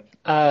argument.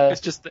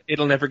 It's just that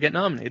it'll never get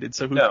nominated,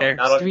 so who No, cares?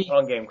 not Do we-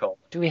 on Game Call.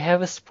 Do we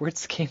have a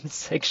sports game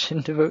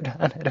section to vote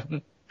on? I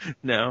don't.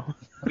 No.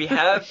 We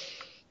have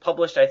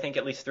published, I think,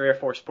 at least 3 or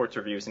 4 sports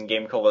reviews in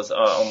Game Cola's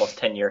almost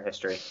 10-year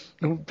history.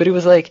 But it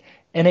was like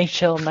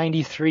NHL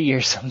 93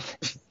 or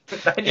something.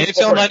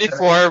 NHL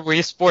 94,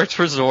 Wii Sports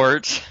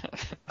Resort.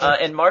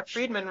 And Mark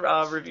Friedman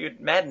reviewed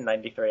Madden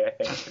 93, I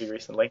think, pretty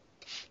recently.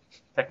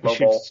 Tech We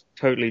should Mobile.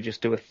 totally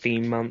just do a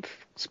theme month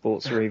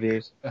sports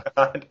reviews.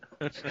 God.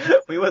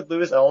 We would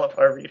lose all of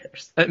our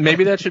readers.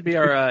 Maybe that should be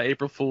our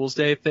April Fool's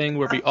Day thing,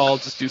 where we all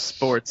just do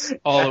sports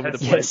all over the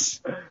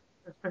place. Yes.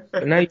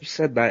 But now you've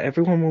said that,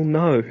 everyone will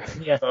know.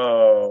 Yeah.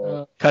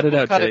 Oh. Cut it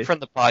out, Cut Dave. it from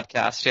the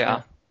podcast,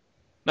 yeah.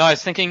 No, I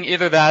was thinking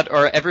either that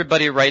or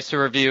everybody writes a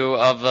review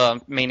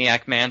of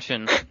Maniac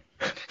Mansion.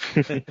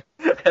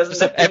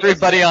 Hasn't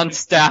Everybody on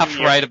staff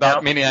years write about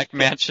now. Maniac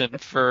Mansion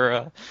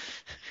for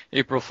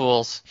April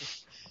Fools.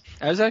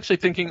 I was actually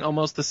thinking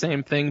almost the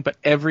same thing, but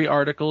every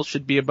article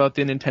should be about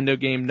the Nintendo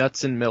game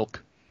Nuts and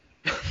Milk.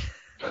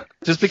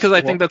 Just because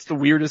I think that's the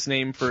weirdest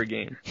name for a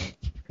game.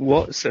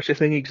 What? Such a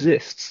thing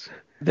exists?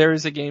 There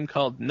is a game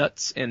called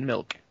Nuts and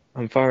Milk.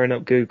 I'm firing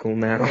up Google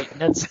now. Wait,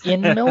 nuts in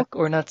milk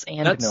or nuts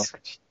and Nuts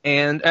milk?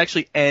 and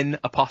actually N'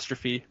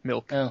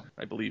 milk, Oh.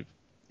 I believe.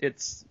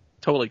 It's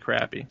totally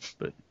crappy,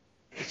 but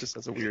it just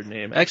has a weird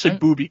name. Actually,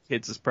 Booby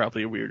Kids is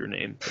probably a weirder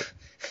name.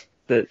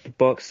 The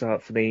box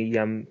art for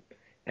the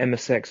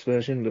MSX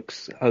version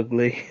looks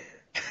ugly.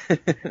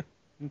 But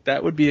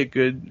that would be a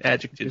good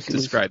adjective to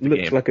describe the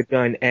looks game. like a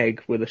giant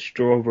egg with a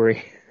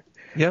strawberry.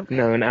 Yep.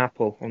 No, an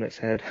apple on its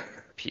head.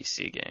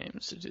 PC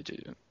games.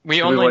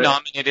 We only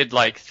nominated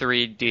like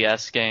 3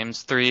 DS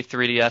games, 3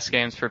 3DS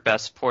games for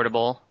best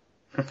portable.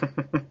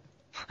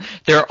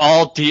 They're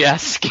all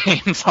DS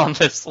games on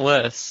this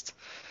list.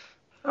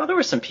 Oh, there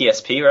was some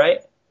PSP, right?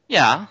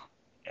 Yeah.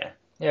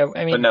 Yeah,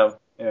 I mean, But no.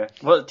 Yeah.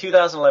 Well,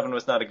 2011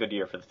 was not a good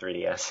year for the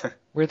 3DS.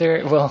 were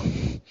there, well,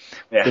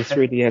 Yeah. The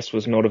 3DS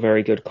was not a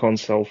very good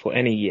console for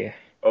any year.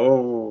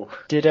 Oh.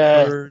 did,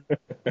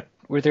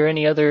 were there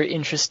any other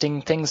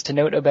interesting things to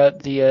note about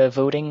the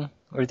voting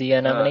or the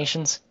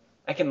nominations?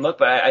 I can look,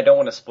 but I don't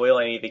want to spoil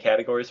any of the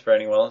categories for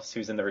anyone else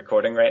who's in the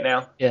recording right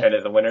now. Yeah. Kind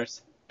of the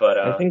winners. But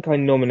I think I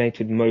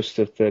nominated most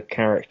of the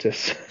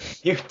characters.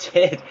 you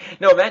did.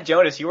 No, Matt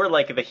Jonas, you were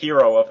like the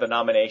hero of the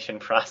nomination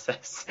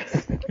process.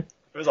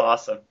 It was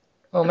awesome.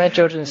 Well, Matt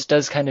Jonas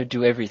does kind of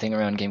do everything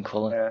around Game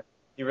Cola. Yeah.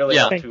 You really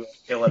Yeah. helped to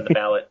fill in the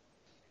ballot.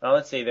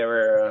 Let's see, there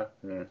were.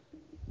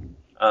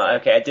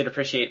 Okay, I did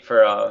appreciate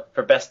for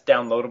best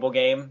downloadable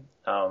game.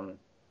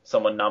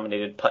 Someone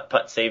nominated Putt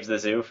Putt Saves the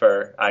Zoo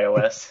for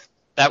iOS.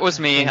 That was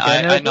me.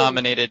 I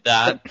nominated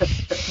that.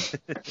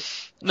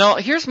 No,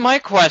 here's my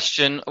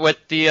question with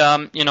the,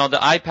 the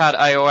iPad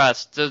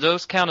iOS. Do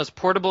those count as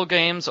portable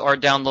games or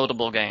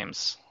downloadable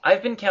games?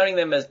 I've been counting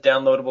them as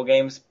downloadable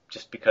games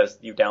just because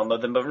you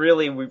download them, but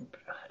really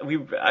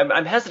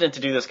I'm hesitant to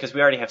do this because we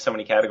already have so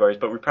many categories,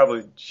 but we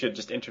probably should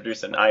just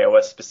introduce an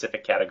iOS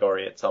specific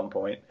category at some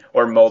point,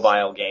 or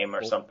mobile game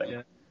or something.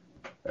 Yeah.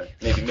 Or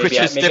maybe Which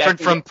is different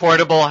from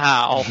portable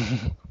how?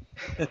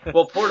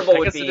 Well, portable I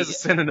would guess be it is a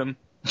synonym.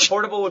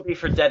 portable would be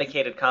for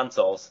dedicated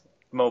consoles.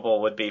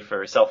 Mobile would be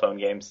for cell phone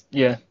games,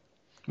 Yeah.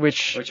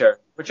 Which which are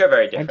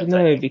very I different.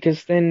 don't know,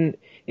 because then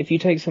if you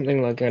take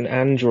something like an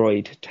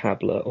Android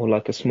tablet or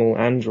like a small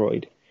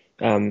Android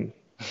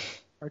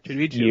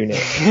R2D2.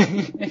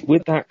 unit,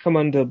 would that come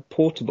under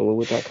portable or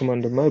would that come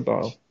under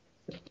mobile?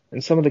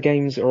 And some of the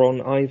games are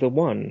on either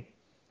one.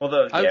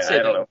 Well, I would say I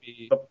that don't know. would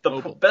be The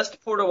mobile.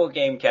 best portable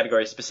game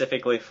category is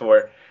specifically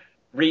for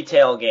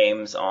retail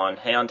games on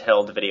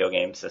handheld video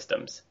game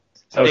systems.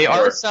 So They it's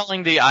are for-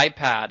 selling the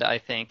iPad, I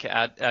think,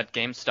 at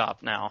GameStop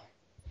now.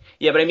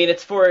 Yeah, but I mean,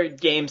 it's for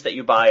games that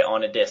you buy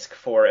on a disc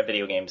for a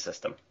video game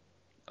system.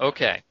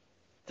 Okay.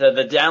 So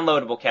the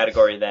downloadable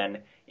category then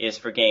is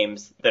for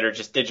games that are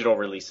just digital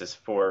releases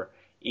for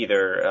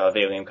either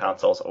video game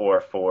consoles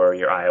or for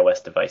your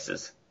iOS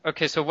devices.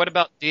 Okay, so what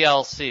about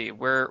DLC?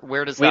 Where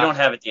does that? We don't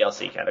have a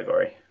DLC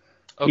category.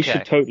 Okay. We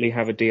should totally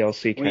have a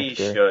DLC category. We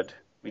should.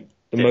 We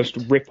The didn't. most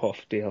rip-off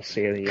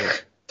DLC of the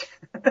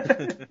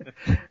year.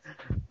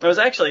 I was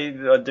actually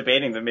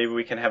debating that maybe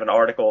we can have an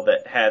article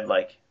that had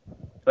like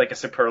a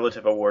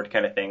superlative award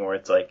kind of thing where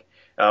it's like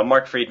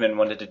Mark Friedman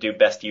wanted to do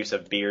best use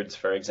of beards,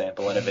 for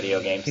example, in a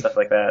video game, stuff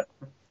like that.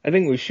 I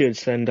think we should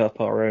send up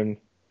our own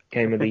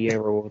Game of the Year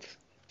awards.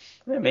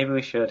 Yeah, maybe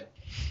we should.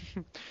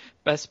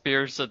 Best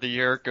beers of the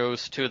year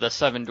goes to the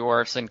Seven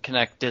Dwarfs and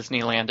Connect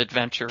Disneyland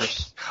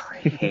Adventures. I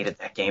hated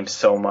that game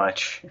so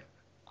much.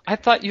 I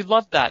thought you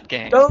loved that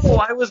game. No,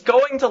 I was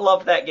going to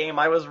love that game.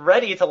 I was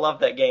ready to love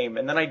that game,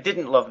 and then I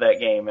didn't love that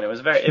game, and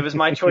it was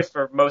my choice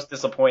for most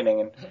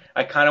disappointing, and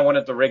I kind of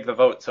wanted to rig the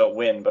vote so it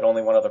win, but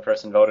only one other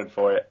person voted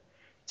for it.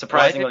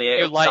 Surprisingly, Why didn't you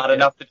it was like not it?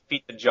 enough to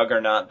defeat the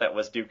juggernaut that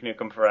was Duke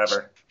Nukem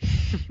Forever.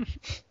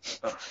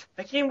 Ugh,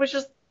 that game was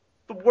just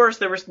the worst.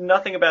 There was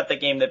nothing about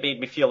that game that made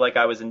me feel like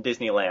I was in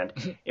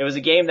Disneyland. It was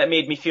a game that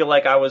made me feel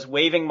like I was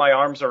waving my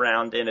arms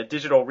around in a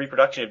digital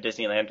reproduction of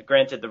Disneyland.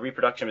 Granted, the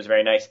reproduction was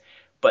very nice,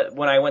 but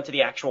when I went to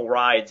the actual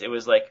rides, it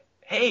was like,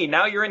 hey,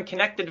 now you're in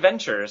Kinect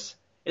Adventures.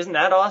 Isn't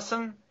that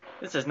awesome?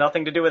 This has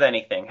nothing to do with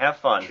anything. Have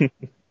fun.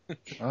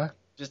 Huh?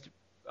 Just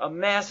a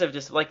massive,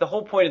 like the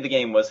whole point of the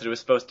game was that it was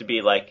supposed to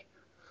be like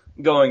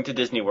going to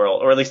Disney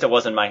World, or at least it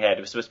was in my head.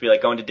 It was supposed to be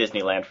like going to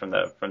Disneyland from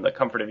the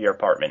comfort of your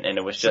apartment, and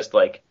it was just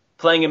like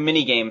playing a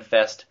minigame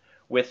fest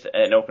with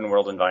an open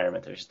world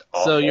environment. It was just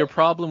awful. So your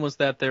problem was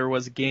that there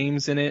was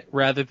games in it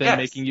rather than Yes.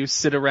 making you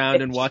sit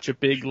around and watch a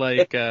big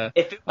like.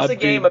 If it was a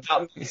game big-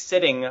 about me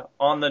sitting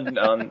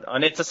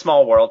on It's a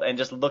Small World and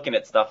just looking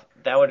at stuff,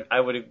 it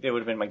would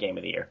have been my game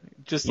of the year.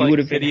 just You like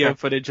would've been video happy.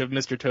 footage of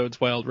Mr.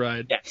 Toad's Wild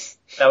Ride. Yes,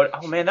 that would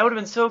have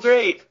been so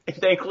great if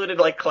they included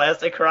like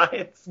classic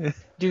rides.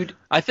 Dude,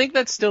 I think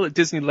that's still at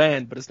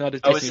Disneyland, but it's not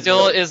at Oh, Disneyland. it's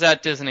Still is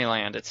at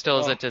Disneyland. It still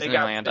is Oh, at they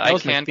got- Disneyland. that I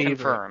was my can favorite.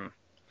 confirm.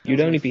 You'd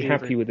That was only my be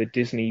favorite. happy with a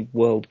Disney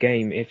World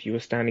game if you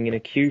were standing in a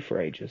queue for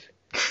ages.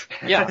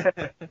 Yeah.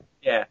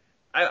 Yeah.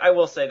 I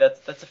will say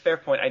that's a fair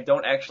point. I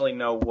don't actually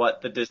know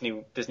what the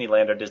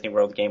Disneyland or Disney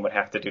World game would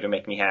have to do to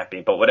make me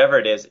happy, but whatever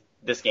it is,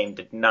 this game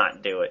did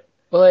not do it.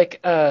 well, like,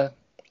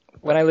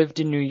 when I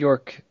lived in New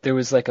York, there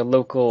was like a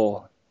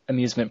local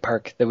amusement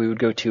park that we would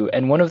go to,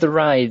 and one of the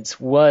rides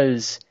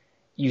was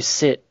you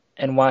sit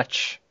and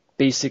watch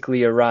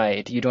basically a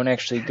ride. You don't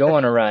actually go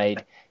on a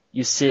ride.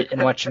 You sit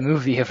and watch a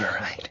movie of a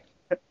ride.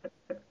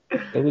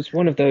 There was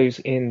one of those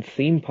in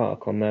Theme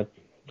Park on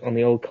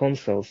the old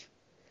consoles.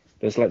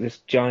 There was like this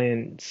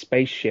giant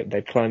spaceship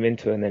they'd climb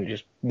into and then it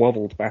just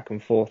wobbled back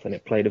and forth and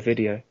it played a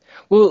video.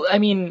 Well, I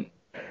mean,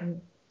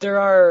 there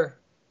are,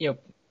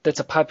 that's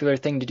a popular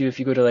thing to do if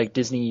you go to like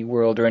Disney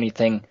World or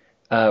anything,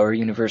 or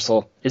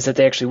Universal, is that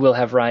they actually will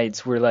have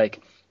rides where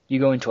like you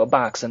go into a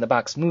box and the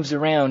box moves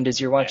around as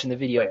you're watching the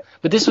video. Yeah.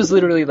 But this was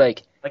literally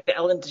like, Like the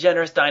Ellen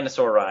DeGeneres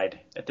dinosaur ride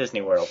at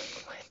Disney World.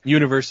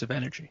 Universe of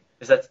Energy.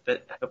 I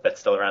hope that's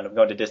still around. I'm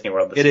going to Disney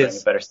World this It spring. is.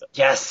 It better still.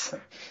 Yes.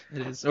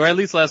 It is, or at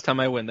least last time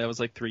I went, that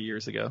was like 3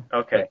 years ago.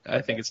 Okay. But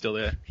I think it's still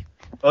there.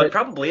 Well, it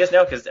probably is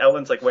now because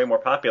Ellen's like way more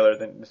popular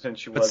than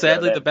she was. But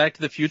sadly, then. the Back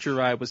to the Future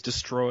ride was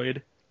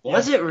destroyed.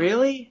 Was it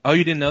really? Oh,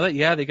 you didn't know that?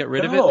 Yeah, they got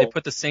rid of it. No. They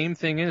put the same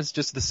thing in. It's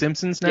just The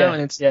Simpsons now, Yeah,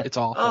 and it's yeah. it's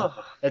awful.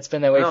 Oh, it's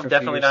been that way well, for I'm a few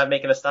definitely years. not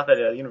making a stop at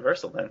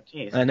Universal then.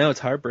 Jeez. I know, it's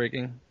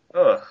heartbreaking.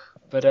 Ugh.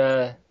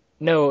 But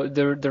no,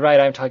 the ride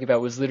I'm talking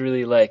about was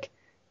literally like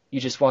you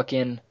just walk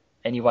in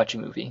and you watch a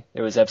movie.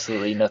 There was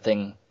absolutely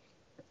nothing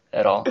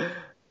at all.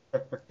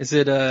 Is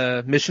it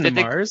Mission to Did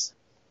they- Mars?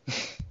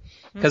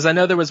 Because I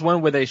know there was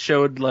one where they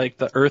showed like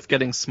the Earth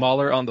getting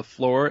smaller on the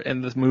floor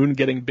and the moon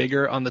getting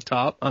bigger on the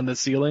top, on the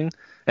ceiling,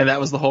 and that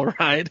was the whole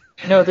ride.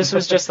 No, this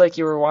was just like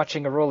you were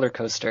watching a roller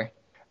coaster.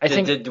 I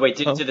think Did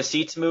the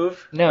seats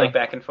move? No. Like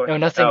back and forth? no,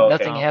 nothing Oh, okay.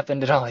 nothing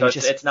happened at all. So You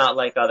it's not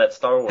like that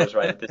Star Wars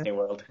ride at Disney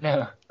World.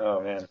 no.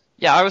 Oh man.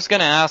 Yeah, I was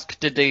gonna ask,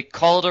 did they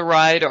call it a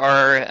ride, or,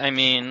 I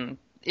mean,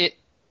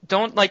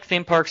 don't like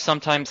theme parks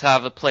sometimes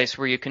have a place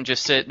where you can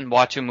just sit and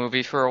watch a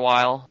movie for a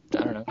while? I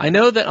don't know. I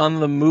know that on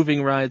the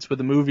moving rides with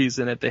the movies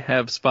in it, they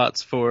have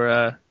spots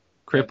for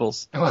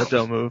cripples that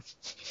don't move.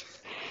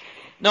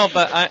 No,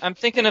 but I'm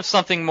thinking of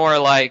something more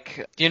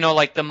like,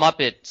 like the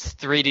Muppets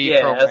 3D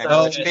Yeah, program. that's what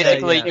I was Oh, gonna say,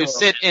 Basically, yeah. you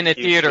sit in a You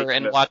theater see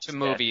and the watch a Muppets,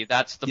 movie.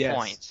 That's the Yes.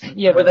 point.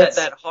 Yeah, Or but that's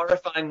that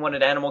horrifying one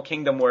at Animal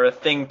Kingdom where a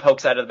thing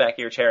pokes out of the back of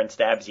your chair and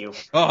stabs you.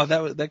 Oh,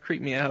 that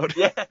creeped me out.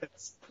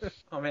 Yes.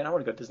 Oh man, I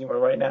want to go to Disney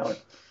World right now.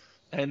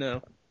 I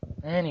know.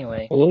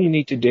 anyway. Well, all you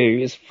need to do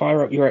is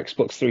fire up your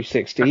Xbox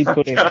 360,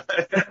 put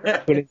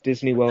in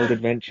Disney World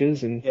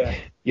Adventures, and Yeah.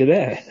 you're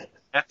there.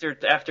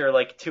 After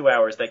like 2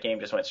 hours, that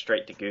game just went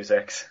straight to Goose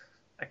X.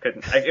 I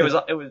couldn't. It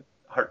was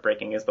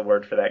heartbreaking is the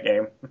word for that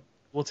game.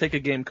 We'll take a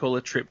Game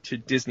Cola trip to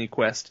Disney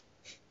Quest.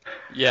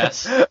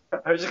 Yes.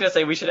 I was just gonna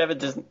say we should have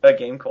a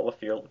Game Cola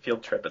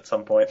field trip at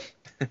some point,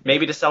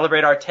 maybe to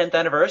celebrate our 10th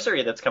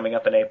anniversary that's coming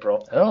up in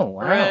April. Oh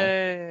wow.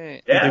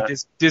 Hooray. Yeah, Either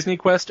Disney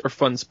Quest or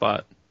Fun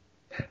Spot.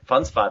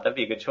 fun spot. That'd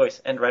be a good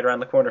choice, and right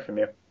around the corner from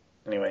you.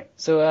 Anyway,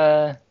 So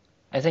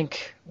I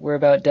think we're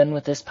about done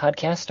with this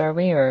podcast, are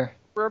we? Or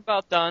We're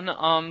about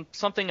done.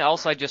 Something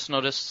else I just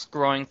noticed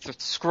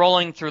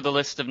scrolling through the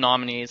list of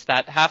nominees,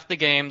 that half the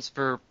games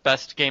for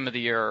Best Game of the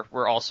Year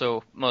were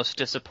also most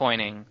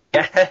disappointing.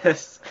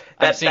 yes,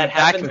 I've seen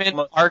happens Backman,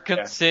 most- Arkham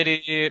yeah.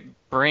 City,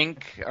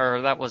 Brink,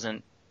 or that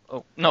wasn't.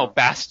 Oh no,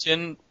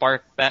 Bastion,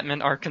 Batman,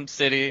 Arkham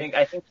City,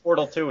 I think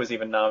Portal 2 was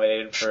even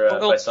nominated for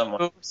Portal by 2,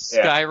 someone.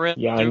 Skyrim,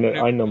 Yeah, Duke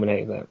I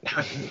nominated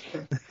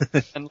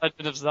that. and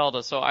Legend of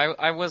Zelda. So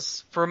I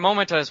was, for a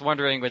moment, I was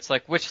wondering, it's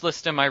like, which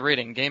list am I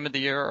reading? Game of the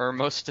Year or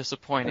most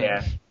disappointing?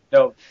 Yeah.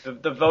 No,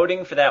 the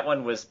voting for that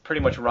one was pretty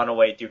much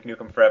runaway Duke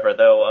Nukem Forever,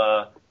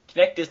 though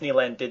Kinect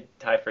Disneyland did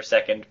tie for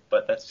second,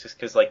 but that's just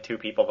because like 2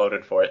 people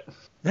voted for it.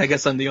 I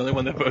guess I'm the only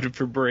one that voted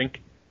for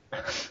Brink.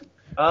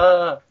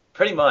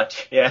 Pretty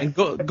much, yeah. And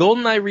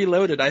GoldenEye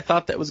Reloaded, I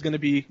thought that was going to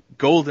be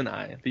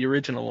GoldenEye, the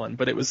original one,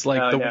 but it was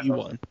like Oh, the no. Wii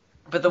one.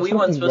 But the There's Wii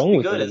one's nothing supposed to wrong be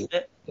with good, it. isn't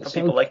it? It's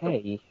Some people like them.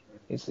 okay.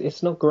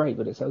 It's not great,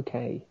 but it's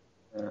okay.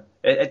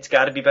 It's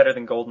got to be better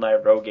than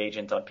GoldenEye Rogue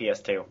Agent on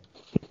PS2.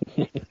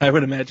 I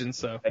would imagine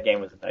so. That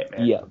game was a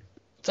nightmare. Yeah.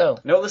 so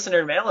No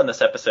listener mail in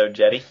this episode,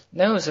 Jetty.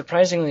 no,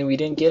 surprisingly we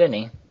didn't get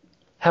any.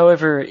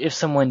 However, if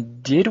someone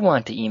did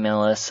want to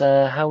email us,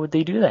 how would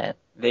they do that?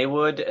 They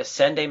would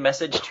send a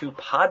message to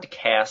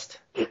podcast.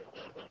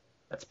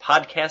 That's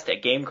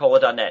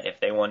podcast@gamecola.net if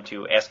they want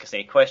to ask us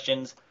any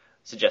questions,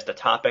 suggest a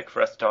topic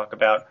for us to talk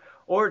about,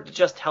 or to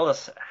just tell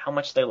us how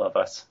much they love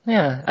us.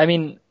 Yeah, I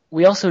mean,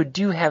 we also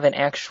do have an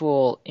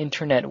actual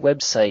internet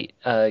website,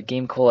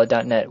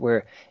 GameCola.net,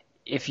 where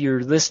if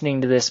you're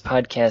listening to this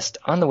podcast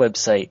on the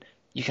website,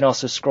 you can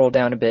also scroll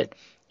down a bit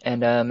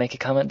and make a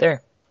comment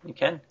there. You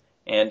can.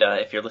 And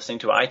if you're listening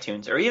to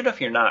iTunes, or even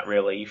if you're not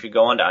really, you should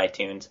go onto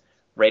iTunes,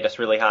 rate us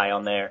really high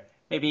on there,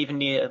 maybe even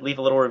leave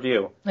a little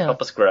review. Yeah.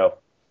 Help us grow.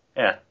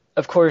 Yeah.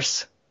 Of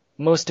course,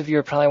 most of you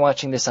are probably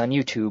watching this on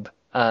YouTube.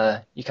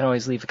 You can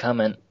always leave a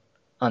comment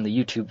on the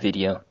YouTube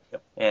video.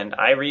 Yep. And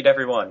I read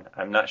every one.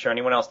 I'm not sure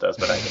anyone else does,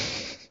 but I do.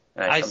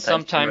 And I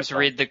sometimes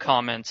read the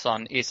comments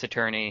on Ace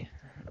Attorney.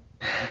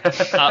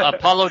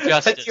 Apollo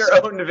Justice. That's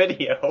your own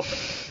video.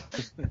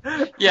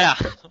 Yeah.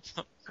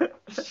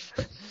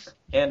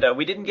 And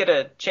we didn't get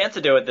a chance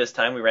to do it this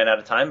time. We ran out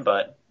of time,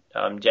 but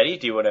Jetty,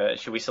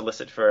 should we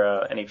solicit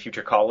for any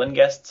future call-in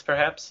guests,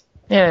 perhaps?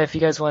 Yeah, if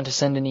you guys want to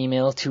send an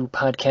email to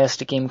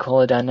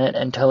podcast@gamecola.net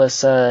and tell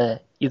us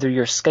either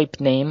your Skype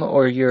name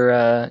or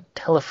your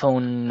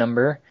telephone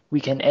number, we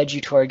can add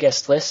you to our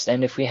guest list,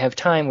 and if we have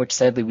time, which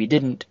sadly we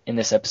didn't in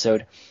this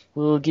episode,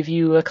 we'll give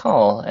you a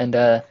call,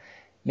 and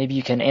maybe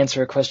you can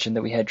answer a question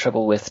that we had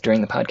trouble with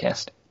during the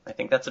podcast. I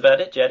think that's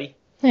about it, Jetty.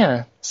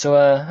 Yeah, so,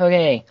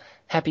 okay.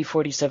 Happy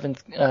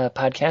 47th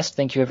podcast.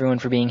 Thank you, everyone,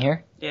 for being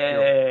here.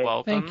 Yay. You're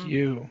welcome. Thank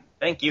you.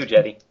 Thank you,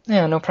 Jetty.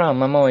 Yeah, no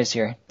problem. I'm always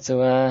here.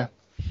 So,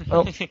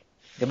 well,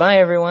 goodbye,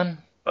 everyone.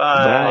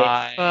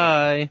 Bye.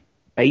 Bye.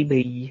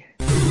 Baby.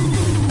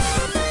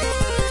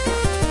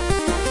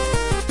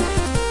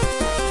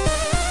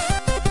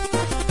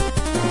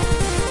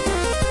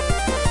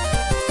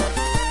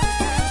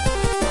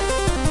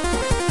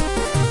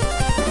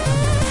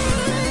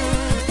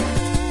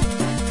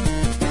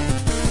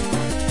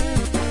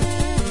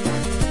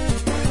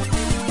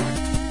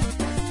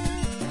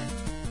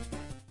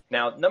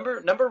 Now,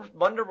 number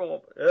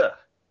wonderful. Ugh.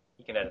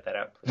 You can edit that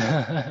out,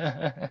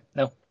 please.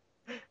 No.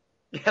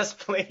 Yes,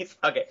 please.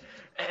 Okay.